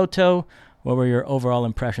Sebastian Soto. What were your overall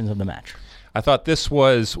impressions of the match? I thought this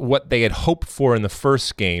was what they had hoped for in the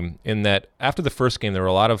first game, in that after the first game, there were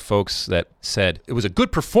a lot of folks that said it was a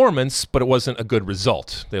good performance, but it wasn't a good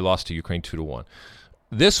result. They lost to Ukraine 2-1.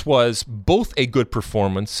 This was both a good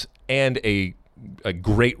performance and a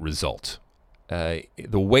great result. The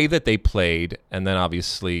way that they played, and then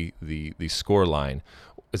obviously the score line,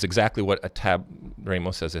 is exactly what Tab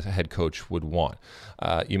Ramos as a head coach would want.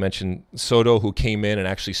 You mentioned Soto, who came in and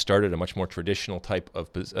actually started a much more traditional type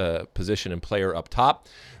of position and player up top,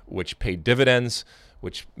 which paid dividends,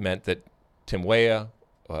 which meant that Tim Weah,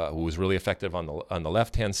 who was really effective on the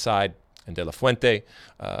left-hand side, and De La Fuente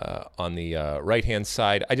on the right-hand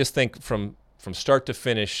side. I just think from start to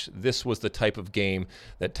finish, this was the type of game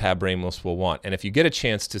that Tab Ramos will want. And if you get a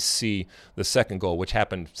chance to see the second goal, which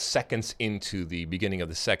happened seconds into the beginning of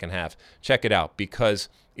the second half, check it out, because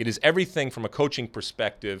it is everything from a coaching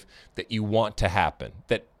perspective that you want to happen,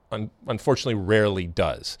 that unfortunately rarely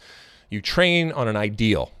does. You train on an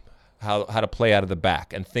ideal, how to play out of the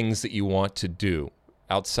back, and things that you want to do.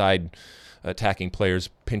 Outside attacking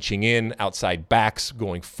players pinching in, outside backs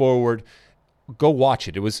going forward. Go watch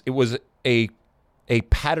it. It was a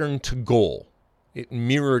pattern to goal. It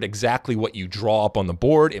mirrored exactly what you draw up on the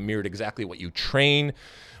board. It mirrored exactly what you train.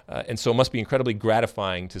 And so it must be incredibly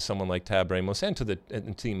gratifying to someone like Tab Ramos and to the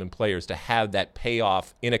team and players to have that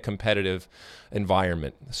payoff in a competitive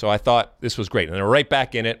environment. So I thought this was great. And they're right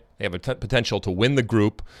back in it. They have a potential to win the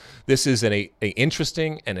group. This is an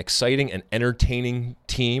interesting and exciting and entertaining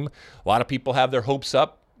team. A lot of people have their hopes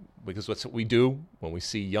up, because that's what we do when we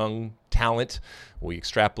see young talent. We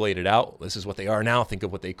extrapolate it out. This is what they are now. Think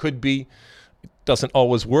of what they could be. It doesn't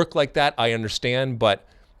always work like that, I understand. But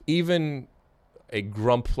even a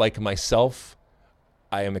grump like myself,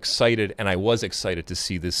 I am excited, and I was excited to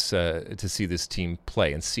see this team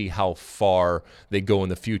play and see how far they go in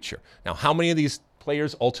the future. Now, how many of these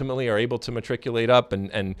players ultimately are able to matriculate up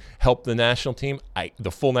and help the national team,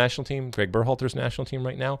 the full national team, Greg Berhalter's national team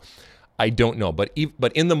right now? I don't know, but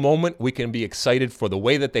in the moment, we can be excited for the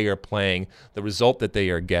way that they are playing, the result that they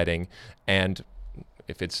are getting, and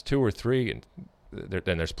if it's 2 or 3, and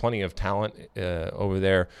then there's plenty of talent over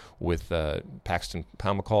there with Paxton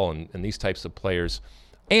Pomacall and these types of players,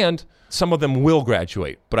 and some of them will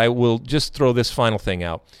graduate. But I will just throw this final thing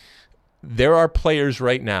out. There are players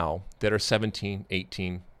right now that are 17,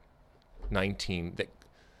 18, 19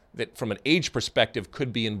 that from an age perspective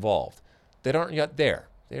could be involved that aren't yet there.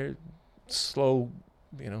 They're slow,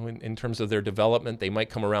 in terms of their development. They might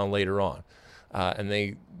come around later on, and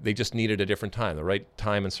they just needed a different time. The right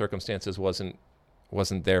time and circumstances wasn't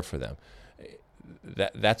there for them.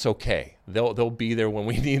 That's okay. They'll be there when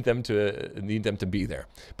we need them to be there.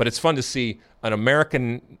 But it's fun to see an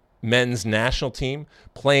American men's national team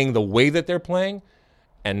playing the way that they're playing,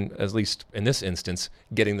 and at least in this instance,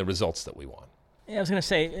 getting the results that we want. Yeah, I was going to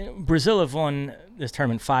say, Brazil have won this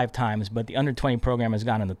tournament 5 times, but the under-20 program has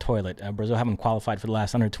gone in the toilet. Brazil haven't qualified for the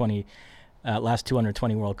last 2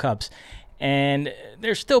 under-20 World Cups. And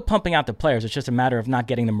they're still pumping out the players. It's just a matter of not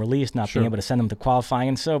getting them released, not being able to send them to qualifying.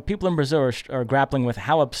 And so people in Brazil are grappling with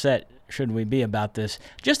how upset should we be about this.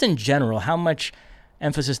 Just in general, how much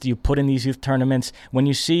emphasis do you put in these youth tournaments? When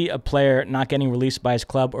you see a player not getting released by his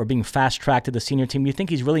club or being fast-tracked to the senior team, you think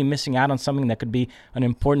he's really missing out on something that could be an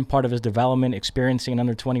important part of his development, experiencing an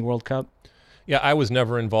under-20 World Cup? Yeah, I was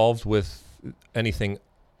never involved with anything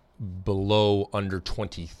below under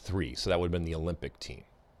 23, so that would have been the Olympic team.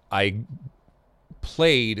 I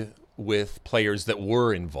played with players that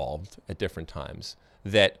were involved at different times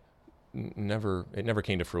that it never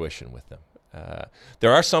came to fruition with them.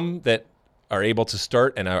 There are some that are able to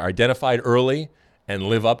start and are identified early and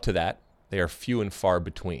live up to that. They are few and far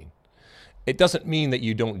between. It doesn't mean that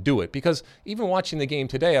you don't do it, because even watching the game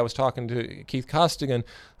today, I was talking to Keith Costigan.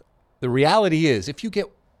 the reality is, if you get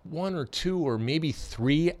one or two or maybe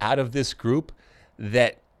three out of this group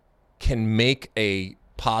that can make a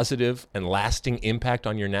positive and lasting impact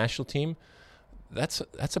on your national team, that's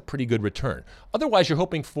a pretty good return. Otherwise, you're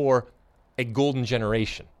hoping for a golden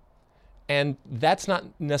generation. And that's not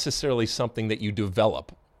necessarily something that you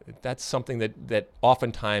develop. That's something that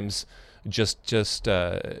oftentimes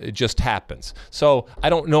just happens. So I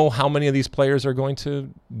don't know how many of these players are going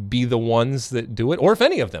to be the ones that do it, or if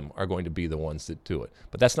any of them are going to be the ones that do it.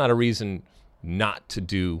 But that's not a reason not to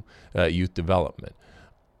do youth development.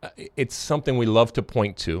 It's something we love to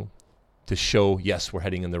point to show, yes, we're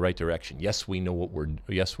heading in the right direction. Yes, we know what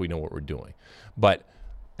we're doing. But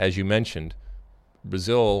as you mentioned,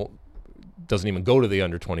 Brazil doesn't even go to the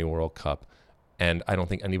Under-20 World Cup, and I don't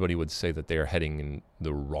think anybody would say that they are heading in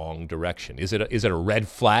the wrong direction. Is it a red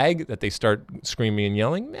flag that they start screaming and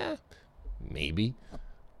yelling? Maybe.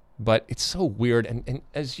 But it's so weird, and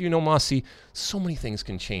as you know, Mossy, so many things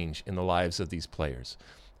can change in the lives of these players.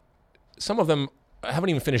 Some of them haven't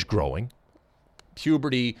even finished growing.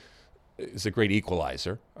 Puberty is a great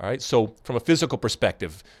equalizer, all right? So from a physical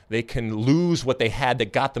perspective, they can lose what they had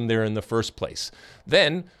that got them there in the first place.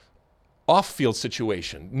 Then, off-field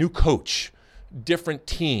situation, new coach, different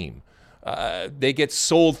team. They get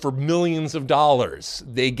sold for millions of dollars.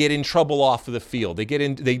 They get in trouble off of the field.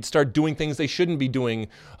 They start doing things they shouldn't be doing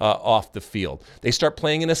off the field. They start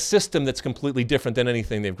playing in a system that's completely different than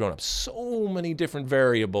anything they've grown up. So many different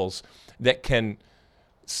variables that can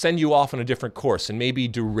send you off on a different course and maybe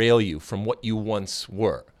derail you from what you once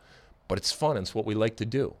were. But it's fun. It's what we like to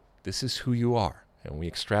do. This is who you are. And we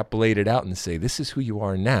extrapolate it out and say, this is who you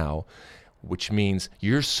are now, which means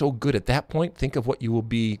you're so good at that point, think of what you will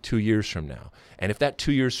be 2 years from now. And if that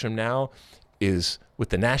 2 years from now is with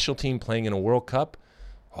the national team playing in a World Cup,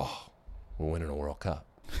 we're winning a World Cup.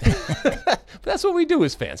 But that's what we do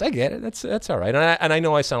as fans. I get it. That's all right. And I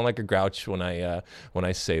know I sound like a grouch when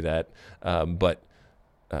I say that. But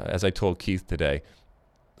as I told Keith today,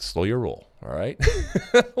 slow your roll. All right.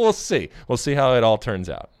 We'll see. We'll see how it all turns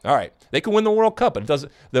out. All right. They could win the World Cup, but it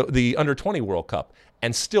doesn't. The Under-20 World Cup,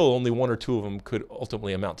 and still only one or two of them could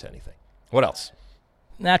ultimately amount to anything. What else?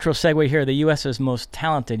 Natural segue here. The U.S.'s most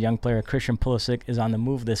talented young player, Christian Pulisic, is on the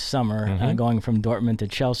move this summer, going from Dortmund to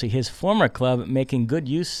Chelsea. His former club making good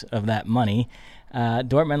use of that money.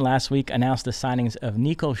 Dortmund last week announced the signings of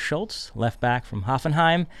Nico Schultz, left back from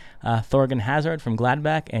Hoffenheim, Thorgan Hazard from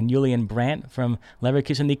Gladbach, and Julian Brandt from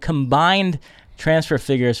Leverkusen. The combined transfer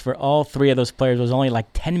figures for all three of those players was only like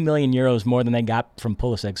 10 million euros more than they got from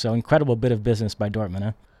Pulisic. So incredible bit of business by Dortmund,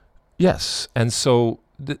 huh? Yes, and so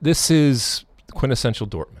this is quintessential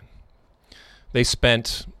Dortmund. They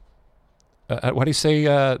spent, what do you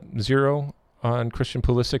say, zero on Christian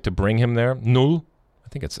Pulisic to bring him there? Null? I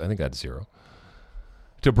think that's zero.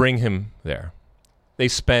 To bring him there. They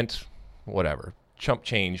spent, whatever, chump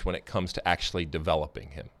change when it comes to actually developing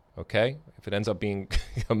him, okay? If it ends up being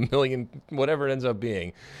 $1 million, whatever it ends up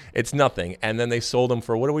being, it's nothing. And then they sold him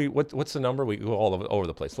for, what's the number? We go all over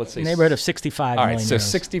the place. Let's say neighborhood of $65 million. All right, so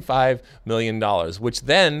 $65 million, which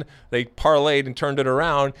then they parlayed and turned it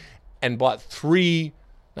around and bought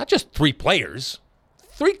not just three players,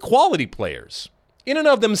 three quality players in and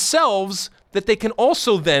of themselves that they can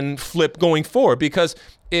also then flip going forward. Because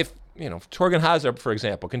if Thorgan Hazard, for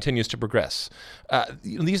example, continues to progress,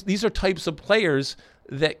 these are types of players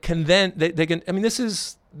that can then they can. I mean, this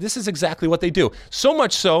is exactly what they do. So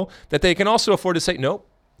much so that they can also afford to say, nope,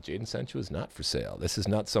 Jadon Sancho is not for sale. This is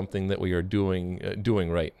not something that we are doing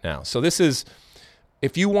right now. So this is,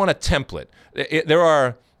 if you want a template, there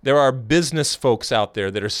are business folks out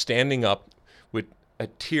there that are standing up with a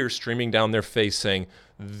tear streaming down their face saying,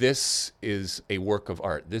 this is a work of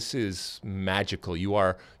art. This is magical. You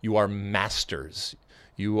are masters.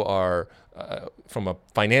 You are, from a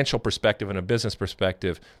financial perspective and a business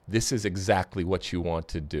perspective, this is exactly what you want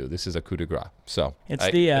to do. This is a coup de grace. So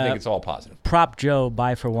I think it's all positive. Prop Joe,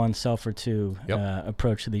 buy for one, sell for two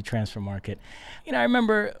approach to the transfer market. I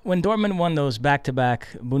remember when Dortmund won those back-to-back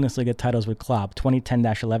Bundesliga titles with Klopp,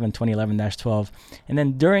 2010-11, 2011-12, and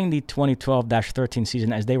then during the 2012-13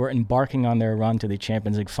 season, as they were embarking on their run to the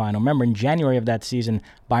Champions League final, remember in January of that season,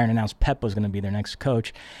 Bayern announced Pep was going to be their next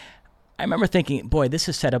coach. I remember thinking, boy, this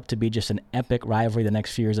is set up to be just an epic rivalry the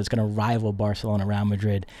next few years that's going to rival Barcelona, Real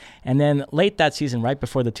Madrid. And then late that season, right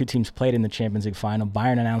before the two teams played in the Champions League final,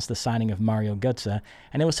 Bayern announced the signing of Mario Götze.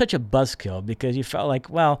 And it was such a buzzkill because you felt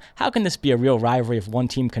like, well, how can this be a real rivalry if one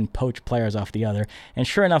team can poach players off the other? And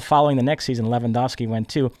sure enough, following the next season, Lewandowski went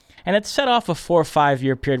too. And it set off a 4 or 5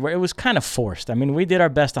 year period where it was kind of forced. I mean, we did our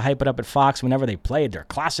best to hype it up at Fox whenever they played their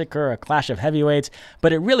classic or a clash of heavyweights,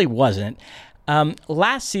 but it really wasn't.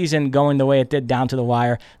 Last season going the way it did down to the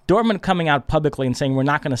wire, Dortmund coming out publicly and saying we're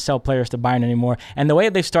not going to sell players to Bayern anymore, and the way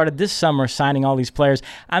they've started this summer signing all these players,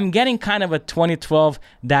 I'm getting kind of a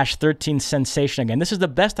 2012-13 sensation again. This is the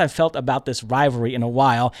best I've felt about this rivalry in a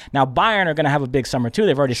while. Now, Bayern are going to have a big summer too.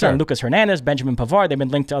 They've already signed Lucas Hernandez, Benjamin Pavard. They've been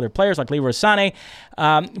linked to other players like Leroy Sané.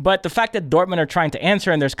 But the fact that Dortmund are trying to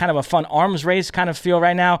answer, and there's kind of a fun arms race kind of feel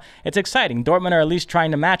right now, it's exciting. Dortmund are at least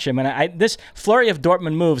trying to match him, and this flurry of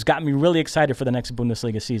Dortmund moves got me really excited for the next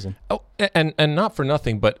Bundesliga season. Oh, and not for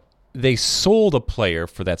nothing, but they sold a player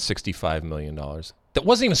for that $65 million that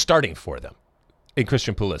wasn't even starting for them in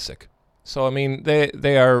Christian Pulisic. So, I mean,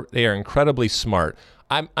 they are incredibly smart.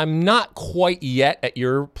 I'm not quite yet at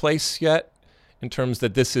your place yet in terms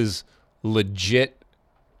that this is legit.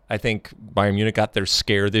 I think Bayern Munich got their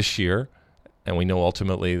scare this year, and we know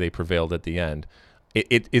ultimately they prevailed at the end.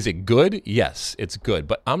 Is it good? Yes, it's good.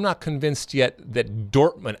 But I'm not convinced yet that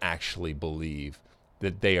Dortmund actually believe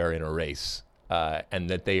that they are in a race and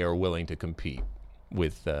that they are willing to compete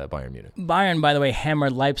with Bayern Munich. Bayern, by the way,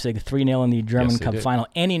 hammered Leipzig 3-0 in the German Cup final.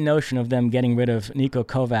 Any notion of them getting rid of Niko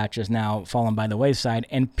Kovac is now fallen by the wayside.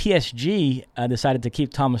 And PSG decided to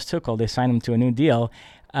keep Thomas Tuchel. They signed him to a new deal.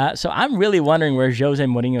 So I'm really wondering where Jose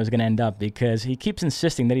Mourinho is going to end up, because he keeps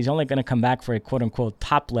insisting that he's only going to come back for a quote-unquote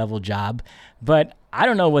top-level job. But I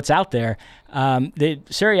don't know what's out there. The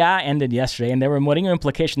Serie A ended yesterday, and there were Mourinho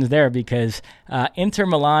implications there because Inter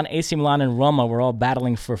Milan, AC Milan, and Roma were all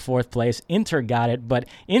battling for fourth place. Inter got it, but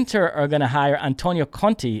Inter are going to hire Antonio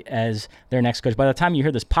Conte as their next coach. By the time you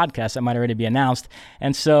hear this podcast, that might already be announced.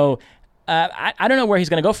 And so I don't know where he's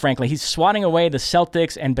going to go, frankly. He's swatting away the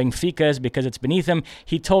Celtics and Benficas because it's beneath him.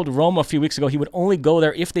 He told Roma a few weeks ago he would only go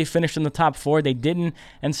there if they finished in the top four. They didn't.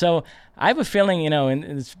 And so I have a feeling,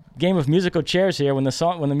 in this game of musical chairs here, when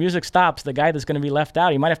the music stops, the guy that's going to be left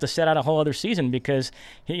out, he might have to set out a whole other season because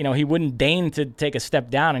he wouldn't deign to take a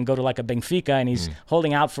step down and go to like a Benfica, and he's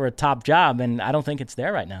holding out for a top job, and I don't think it's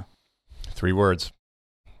there right now. 3 words: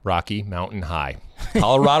 Rocky Mountain High,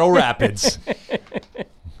 Colorado Rapids.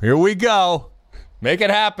 Here we go. Make it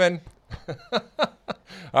happen.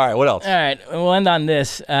 All right, what else? All right, we'll end on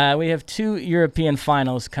this. We have 2 European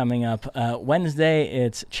finals coming up. Wednesday,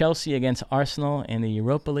 it's Chelsea against Arsenal in the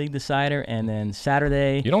Europa League decider, and then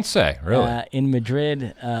Saturday... You don't say, really? In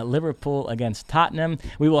Madrid, Liverpool against Tottenham.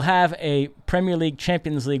 We will have a Premier League,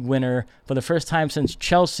 Champions League winner for the first time since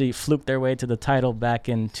Chelsea fluked their way to the title back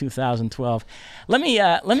in 2012. Let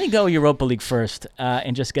me go Europa League first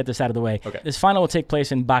and just get this out of the way. Okay. This final will take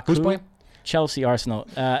place in Baku. Who's playing? Chelsea, Arsenal.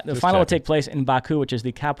 The final will take place in Baku, which is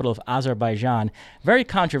the capital of Azerbaijan. Very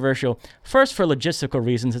controversial. First, for logistical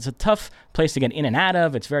reasons. It's a tough place to get in and out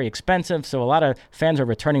of. It's very expensive, so a lot of fans are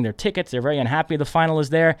returning their tickets. They're very unhappy the final is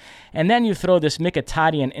there. And then you throw this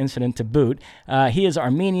Mkhitaryan incident to boot. He is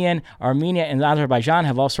Armenian. Armenia and Azerbaijan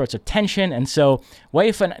have all sorts of tension, and so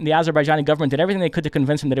UEFA and the Azerbaijani government did everything they could to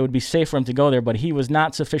convince him that it would be safe for him to go there, but he was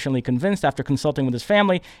not sufficiently convinced. After consulting with his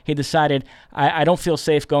family, he decided, I don't feel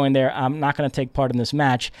safe going there. I'm not going to take part in this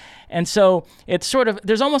match. And so it's sort of,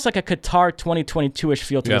 there's almost like a Qatar 2022-ish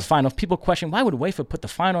feel to this final. People question, why would UEFA put the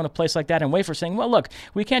final in a place like that? And UEFA saying, well, look,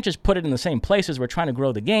 we can't just put it in the same places. We're trying to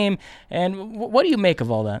grow the game. And what do you make of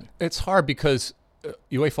all that? It's hard because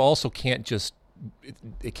UEFA also can't just,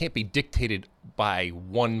 it can't be dictated by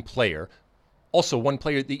one player. Also, one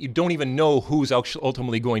player that you don't even know who's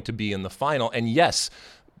ultimately going to be in the final. And yes,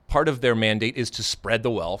 part of their mandate is to spread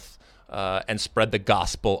the wealth and spread the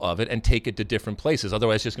gospel of it and take it to different places.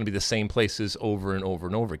 Otherwise, it's just going to be the same places over and over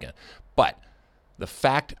and over again. But the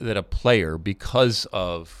fact that a player, because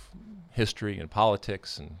of history and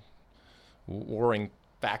politics and warring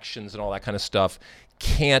factions and all that kind of stuff,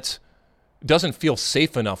 doesn't feel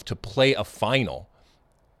safe enough to play a final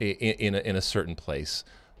in a certain place,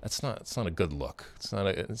 it's not a good look. It's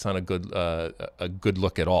not a good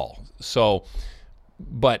look at all. So,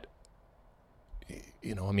 but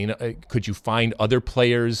could you find other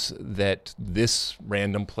players that this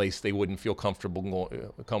random place they wouldn't feel comfortable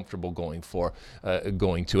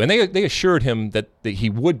going to? And they assured him that he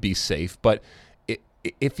would be safe. But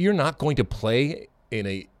if you're not going to play in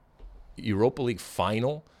a Europa League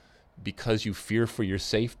final because you fear for your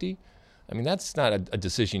safety, I mean, that's not a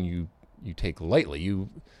decision you take lightly.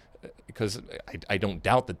 Because I don't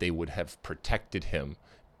doubt that they would have protected him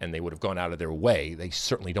and they would have gone out of their way. They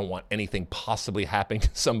certainly don't want anything possibly happening to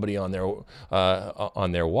somebody on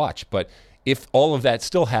their watch. But if all of that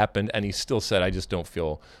still happened and he still said, I just don't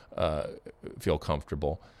feel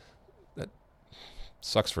comfortable, that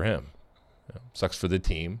sucks for him. Sucks for the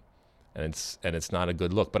team, and it's not a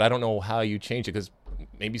good look. But I don't know how you change it, because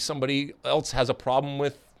maybe somebody else has a problem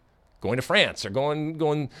with going to France or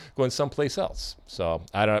going someplace else. So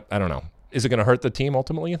I don't know. Is it going to hurt the team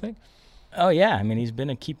ultimately, you think? Oh, yeah. I mean, he's been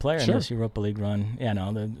a key player Sure. in this Europa League run. Yeah,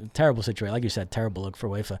 no, the terrible situation. Like you said, terrible look for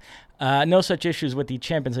UEFA. No such issues with the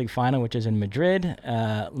Champions League final, which is in Madrid.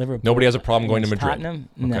 Liverpool. Nobody has a problem going to against Madrid. Tottenham.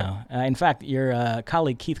 Okay. No. In fact, your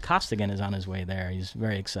colleague Keith Costigan is on his way there. He's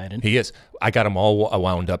very excited. He is. I got him all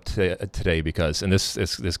wound up today because, and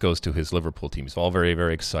this goes to his Liverpool team. He's all very,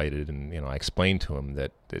 very excited, and I explained to him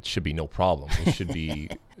that it should be no problem. It should be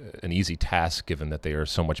an easy task, given that they are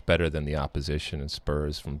so much better than the opposition. And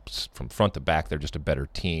Spurs, from front to back, they're just a better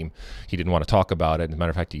team. He didn't want to talk about it. As a matter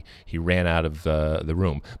of fact, he ran out of the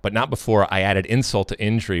room, but not before I added insult to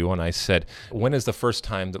injury when I said, "When is the first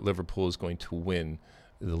time that Liverpool is going to win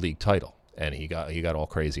the league title?" And he got all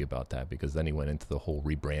crazy about that, because then he went into the whole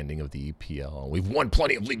rebranding of the EPL. We've won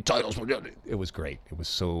plenty of league titles. It was great. It was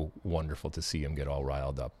so wonderful to see him get all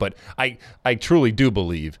riled up. But I truly do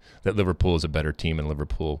believe that Liverpool is a better team and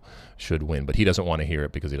Liverpool should win. But he doesn't want to hear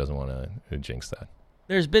it because he doesn't want to jinx that.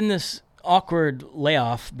 There's been this awkward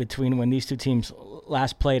layoff between when these two teams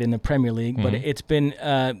last played in the Premier League, but it's been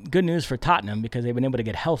good news for Tottenham because they've been able to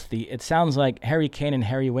get healthy. It sounds like Harry Kane and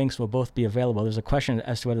Harry Winks will both be available. There's a question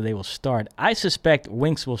as to whether they will start. I suspect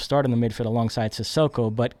Winks will start in the midfield alongside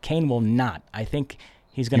Sissoko, but Kane will not. I think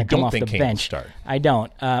he's going to come off the Kane bench. Will start. I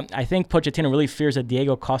don't. I think Pochettino really fears a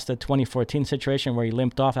Diego Costa 2014 situation where he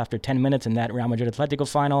limped off after 10 minutes in that Real Madrid Atletico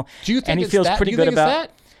final. Do you think and he it's feels that? pretty Do you good think about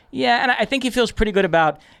it's that? Yeah, and I think he feels pretty good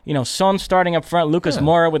about, Son starting up front, Lucas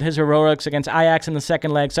Moura with his heroics against Ajax in the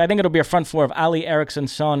second leg. So I think it'll be a front four of Ali, Eriksson,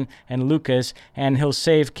 Son, and Lucas, and he'll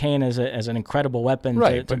save Kane as an incredible weapon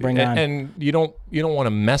to bring on. And you don't want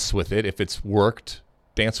to mess with it if it's worked.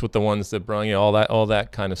 Dance with the ones that brought you all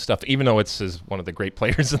that kind of stuff. Even though it's one of the great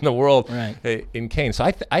players in the world, in Kane.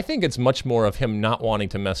 So I think it's much more of him not wanting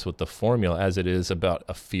to mess with the formula as it is about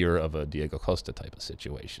a fear of a Diego Costa type of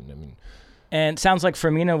situation. I mean. And it sounds like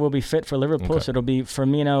Firmino will be fit for Liverpool, so it'll be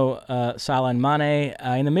Firmino, Salah, and Mane.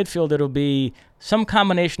 In the midfield, it'll be some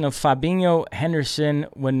combination of Fabinho, Henderson,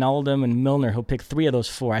 Wijnaldum, and Milner. He'll pick three of those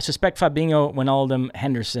four. I suspect Fabinho, Wijnaldum,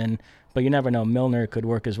 Henderson, but you never know. Milner could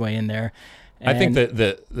work his way in there. I think that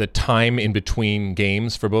the time in between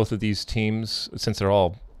games for both of these teams, since they're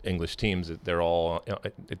all English teams, they're all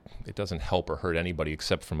it doesn't help or hurt anybody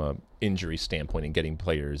except from a injury standpoint and getting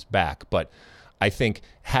players back. But I think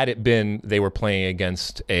had it been they were playing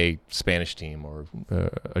against a Spanish team or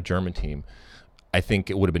a German team, I think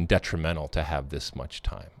it would have been detrimental to have this much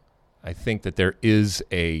time. I think that there is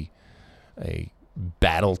a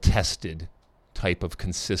battle-tested type of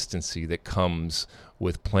consistency that comes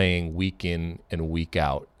with playing week in and week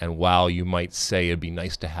out. And while you might say it'd be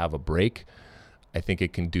nice to have a break, I think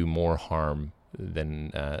it can do more harm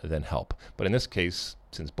than help. But in this case,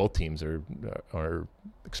 since both teams are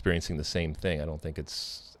experiencing the same thing, I don't think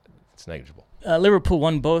it's negligible. Liverpool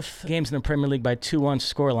won both games in the Premier League by 2-1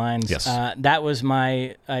 scorelines. Yes. That was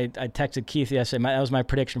I texted Keith yesterday. That was my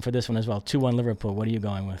prediction for this one as well. 2-1 Liverpool. What are you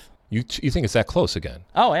going with? You think it's that close again?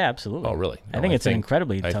 Oh, yeah, absolutely. Oh, really? No, I think it's an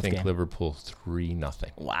incredibly tough game. I think Liverpool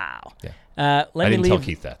 3-0. Wow. Yeah. I didn't tell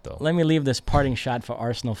Keith that, though. Let me leave this parting shot for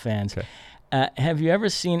Arsenal fans. Okay. Have you ever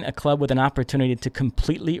seen a club with an opportunity to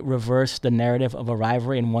completely reverse the narrative of a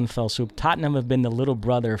rivalry in one fell swoop? Tottenham have been the little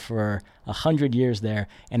brother for 100 years there,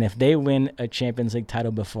 and if they win a Champions League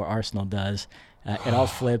title before Arsenal does, it all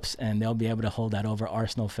flips, and they'll be able to hold that over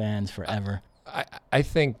Arsenal fans forever. I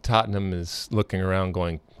think Tottenham is looking around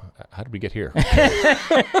going, how did we get here?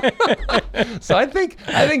 So I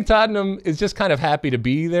think Tottenham is just kind of happy to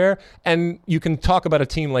be there, and you can talk about a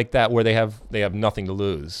team like that where they have nothing to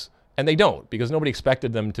lose. And they don't, because nobody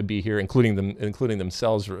expected them to be here, including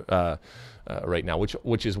themselves right now,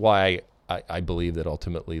 which is why I believe that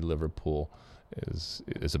ultimately Liverpool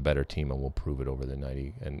is a better team and will prove it over the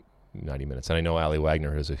 90 minutes. And I know Ali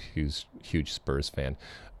Wagner is a huge Spurs fan.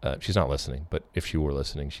 She's not listening, but if she were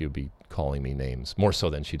listening, she would be calling me names, more so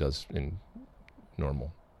than she does in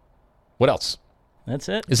normal. What else? That's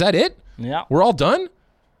it. Is that it? Yeah. We're all done?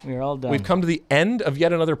 We're all done. We've come to the end of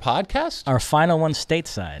yet another podcast? Our final one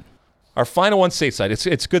stateside. Our final one stateside.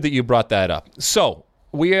 It's good that you brought that up. So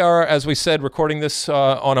we are, as we said, recording this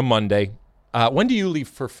on a Monday. When do you leave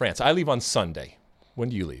for France? I leave on Sunday. When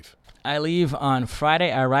do you leave? I leave on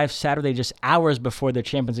Friday. I arrive Saturday, just hours before the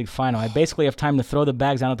Champions League final. I basically have time to throw the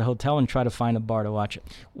bags down at the hotel and try to find a bar to watch it.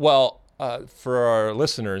 Well, for our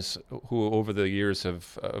listeners who over the years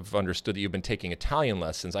have understood that you've been taking Italian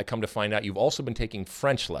lessons, I come to find out you've also been taking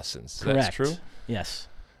French lessons. Correct. That's true? Yes.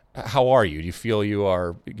 How are you? Do you feel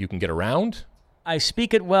you can get around? I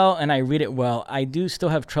speak it well and I read it well. I do still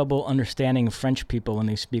have trouble understanding French people when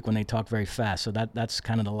they talk very fast. So that's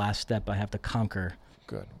kind of the last step I have to conquer.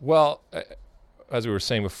 Good. Well, as we were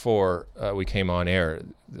saying before we came on air,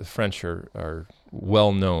 the French are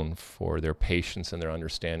well known for their patience and their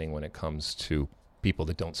understanding when it comes to people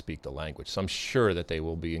that don't speak the language. So I'm sure that they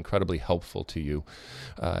will be incredibly helpful to you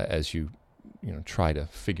as you try to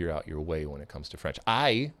figure out your way when it comes to French.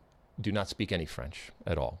 I do not speak any French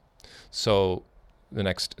at all. So the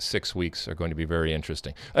next 6 weeks are going to be very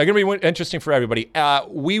interesting. Going to be interesting for everybody.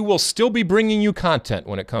 We will still be bringing you content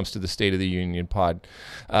when it comes to the State of the Union pod.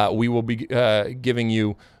 We will be giving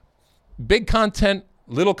you big content,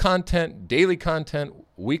 little content, daily content,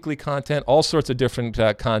 weekly content, all sorts of different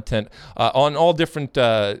content on all different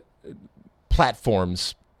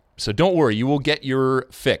platforms. So don't worry, you will get your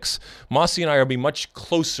fix. Mossy and I will be much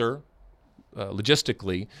closer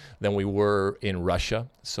logistically than we were in Russia.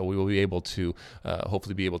 So we will be able to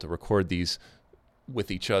hopefully be able to record these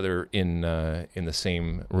with each other in the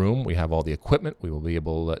same room. We have all the equipment. We will be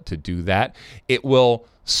able to do that. It will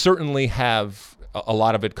certainly have a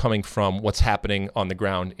lot of it coming from what's happening on the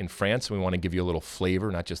ground in France. We want to give you a little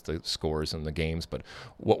flavor, not just the scores and the games, but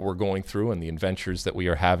what we're going through and the adventures that we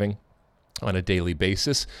are having on a daily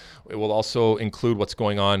basis. It will also include what's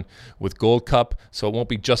going on with Gold Cup, so it won't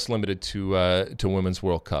be just limited to Women's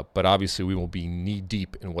World Cup. But obviously, we will be knee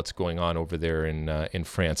deep in what's going on over there in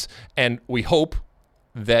France, and we hope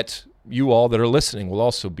that you all that are listening will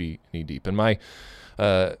also be knee deep. And my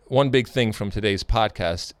one big thing from today's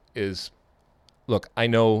podcast is, look, I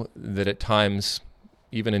know that at times,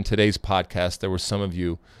 even in today's podcast, there were some of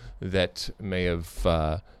you that may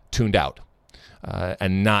have tuned out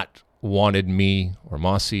and not wanted me or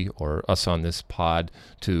Mossy or us on this pod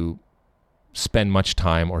to spend much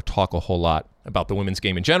time or talk a whole lot about the women's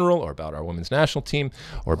game in general or about our women's national team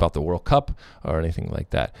or about the World Cup or anything like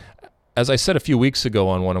that. As I said a few weeks ago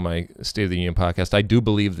on one of my State of the Union podcasts, I do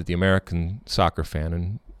believe that the American soccer fan,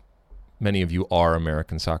 and many of you are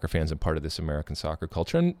American soccer fans and part of this American soccer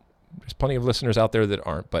culture, and there's plenty of listeners out there that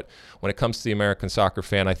aren't, but when it comes to the American soccer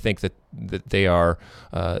fan, I think that they are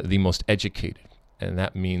the most educated. And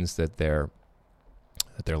that means that their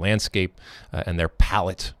landscape and their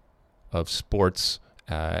palette of sports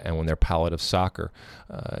and when their palette of soccer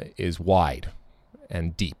is wide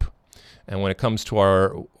and deep. And when it comes to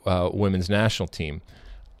our women's national team,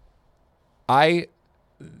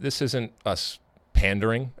 this isn't us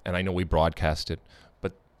pandering, and I know we broadcast it,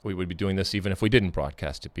 but we would be doing this even if we didn't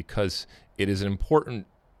broadcast it because it is an important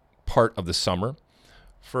part of the summer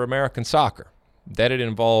for American soccer. That it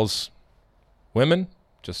involves women,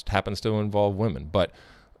 just happens to involve women. But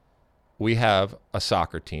we have a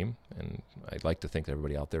soccer team, and I'd like to think that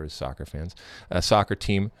everybody out there is soccer fans, a soccer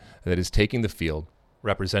team that is taking the field,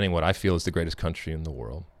 representing what I feel is the greatest country in the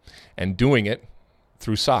world, and doing it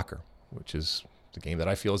through soccer, which is the game that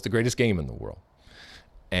I feel is the greatest game in the world.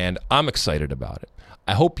 And I'm excited about it.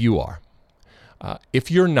 I hope you are. If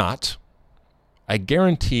you're not, I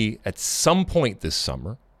guarantee at some point this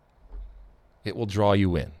summer, it will draw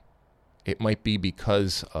you in. It might be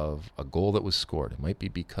because of a goal that was scored. It might be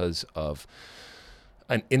because of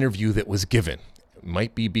an interview that was given. It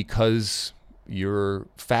might be because you're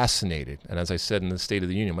fascinated. And as I said in the State of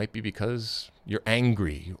the Union, it might be because you're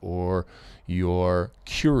angry or you're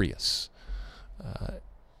curious.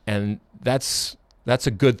 And that's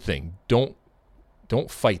a good thing. Don't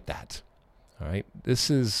fight that. All right?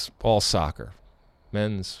 This is all soccer.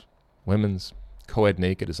 Men's, women's, co-ed,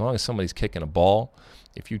 naked. As long as somebody's kicking a ball,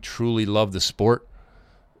 if you truly love the sport,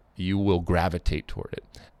 you will gravitate toward it.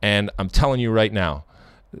 And I'm telling you right now,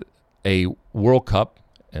 a World Cup,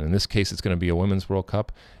 and in this case it's going to be a Women's World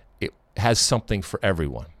Cup, it has something for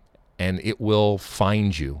everyone. And it will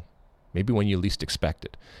find you, maybe when you least expect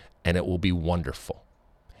it, and it will be wonderful.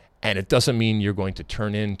 And it doesn't mean you're going to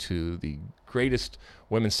turn into the greatest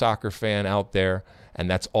women's soccer fan out there, and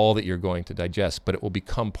that's all that you're going to digest, but it will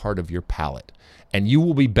become part of your palate. And you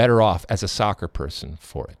will be better off as a soccer person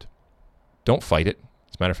for it. Don't fight it.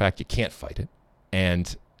 As a matter of fact, you can't fight it.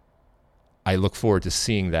 And I look forward to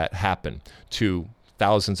seeing that happen to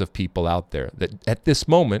thousands of people out there that at this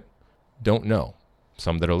moment don't know.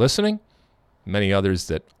 Some that are listening, many others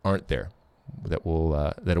that aren't there, that it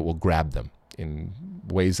will grab them in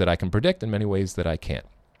ways that I can predict and many ways that I can't.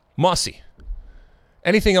 Mossy,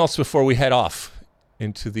 anything else before we head off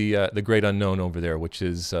into the great unknown over there, which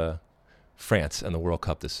is France and the World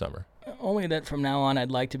Cup this summer? Only that from now on I'd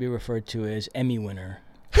like to be referred to as Emmy winner.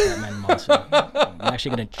 I'm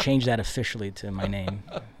actually going to change that officially to my name.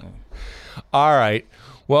 All right.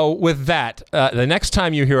 Well, with that, the next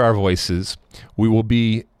time you hear our voices, we will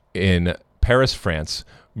be in Paris, France,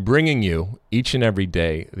 bringing you each and every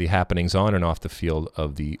day the happenings on and off the field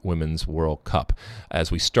of the Women's World Cup. As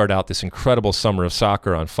we start out this incredible summer of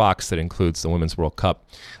soccer on Fox that includes the Women's World Cup,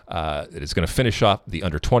 it is going to finish off the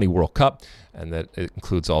Under-20 World Cup, and that it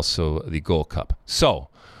includes also the Gold Cup. So,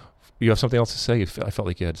 you have something else to say? I felt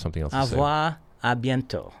like you had something else to say. Au revoir, à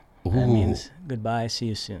bientôt. That means goodbye, see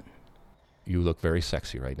you soon. You look very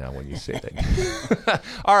sexy right now when you say that.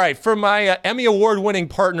 All right, for my Emmy Award-winning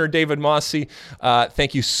partner, David Mossy,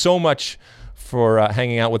 thank you so much for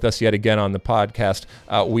hanging out with us yet again on the podcast.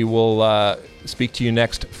 We will speak to you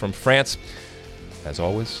next from France. As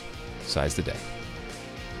always, size the day.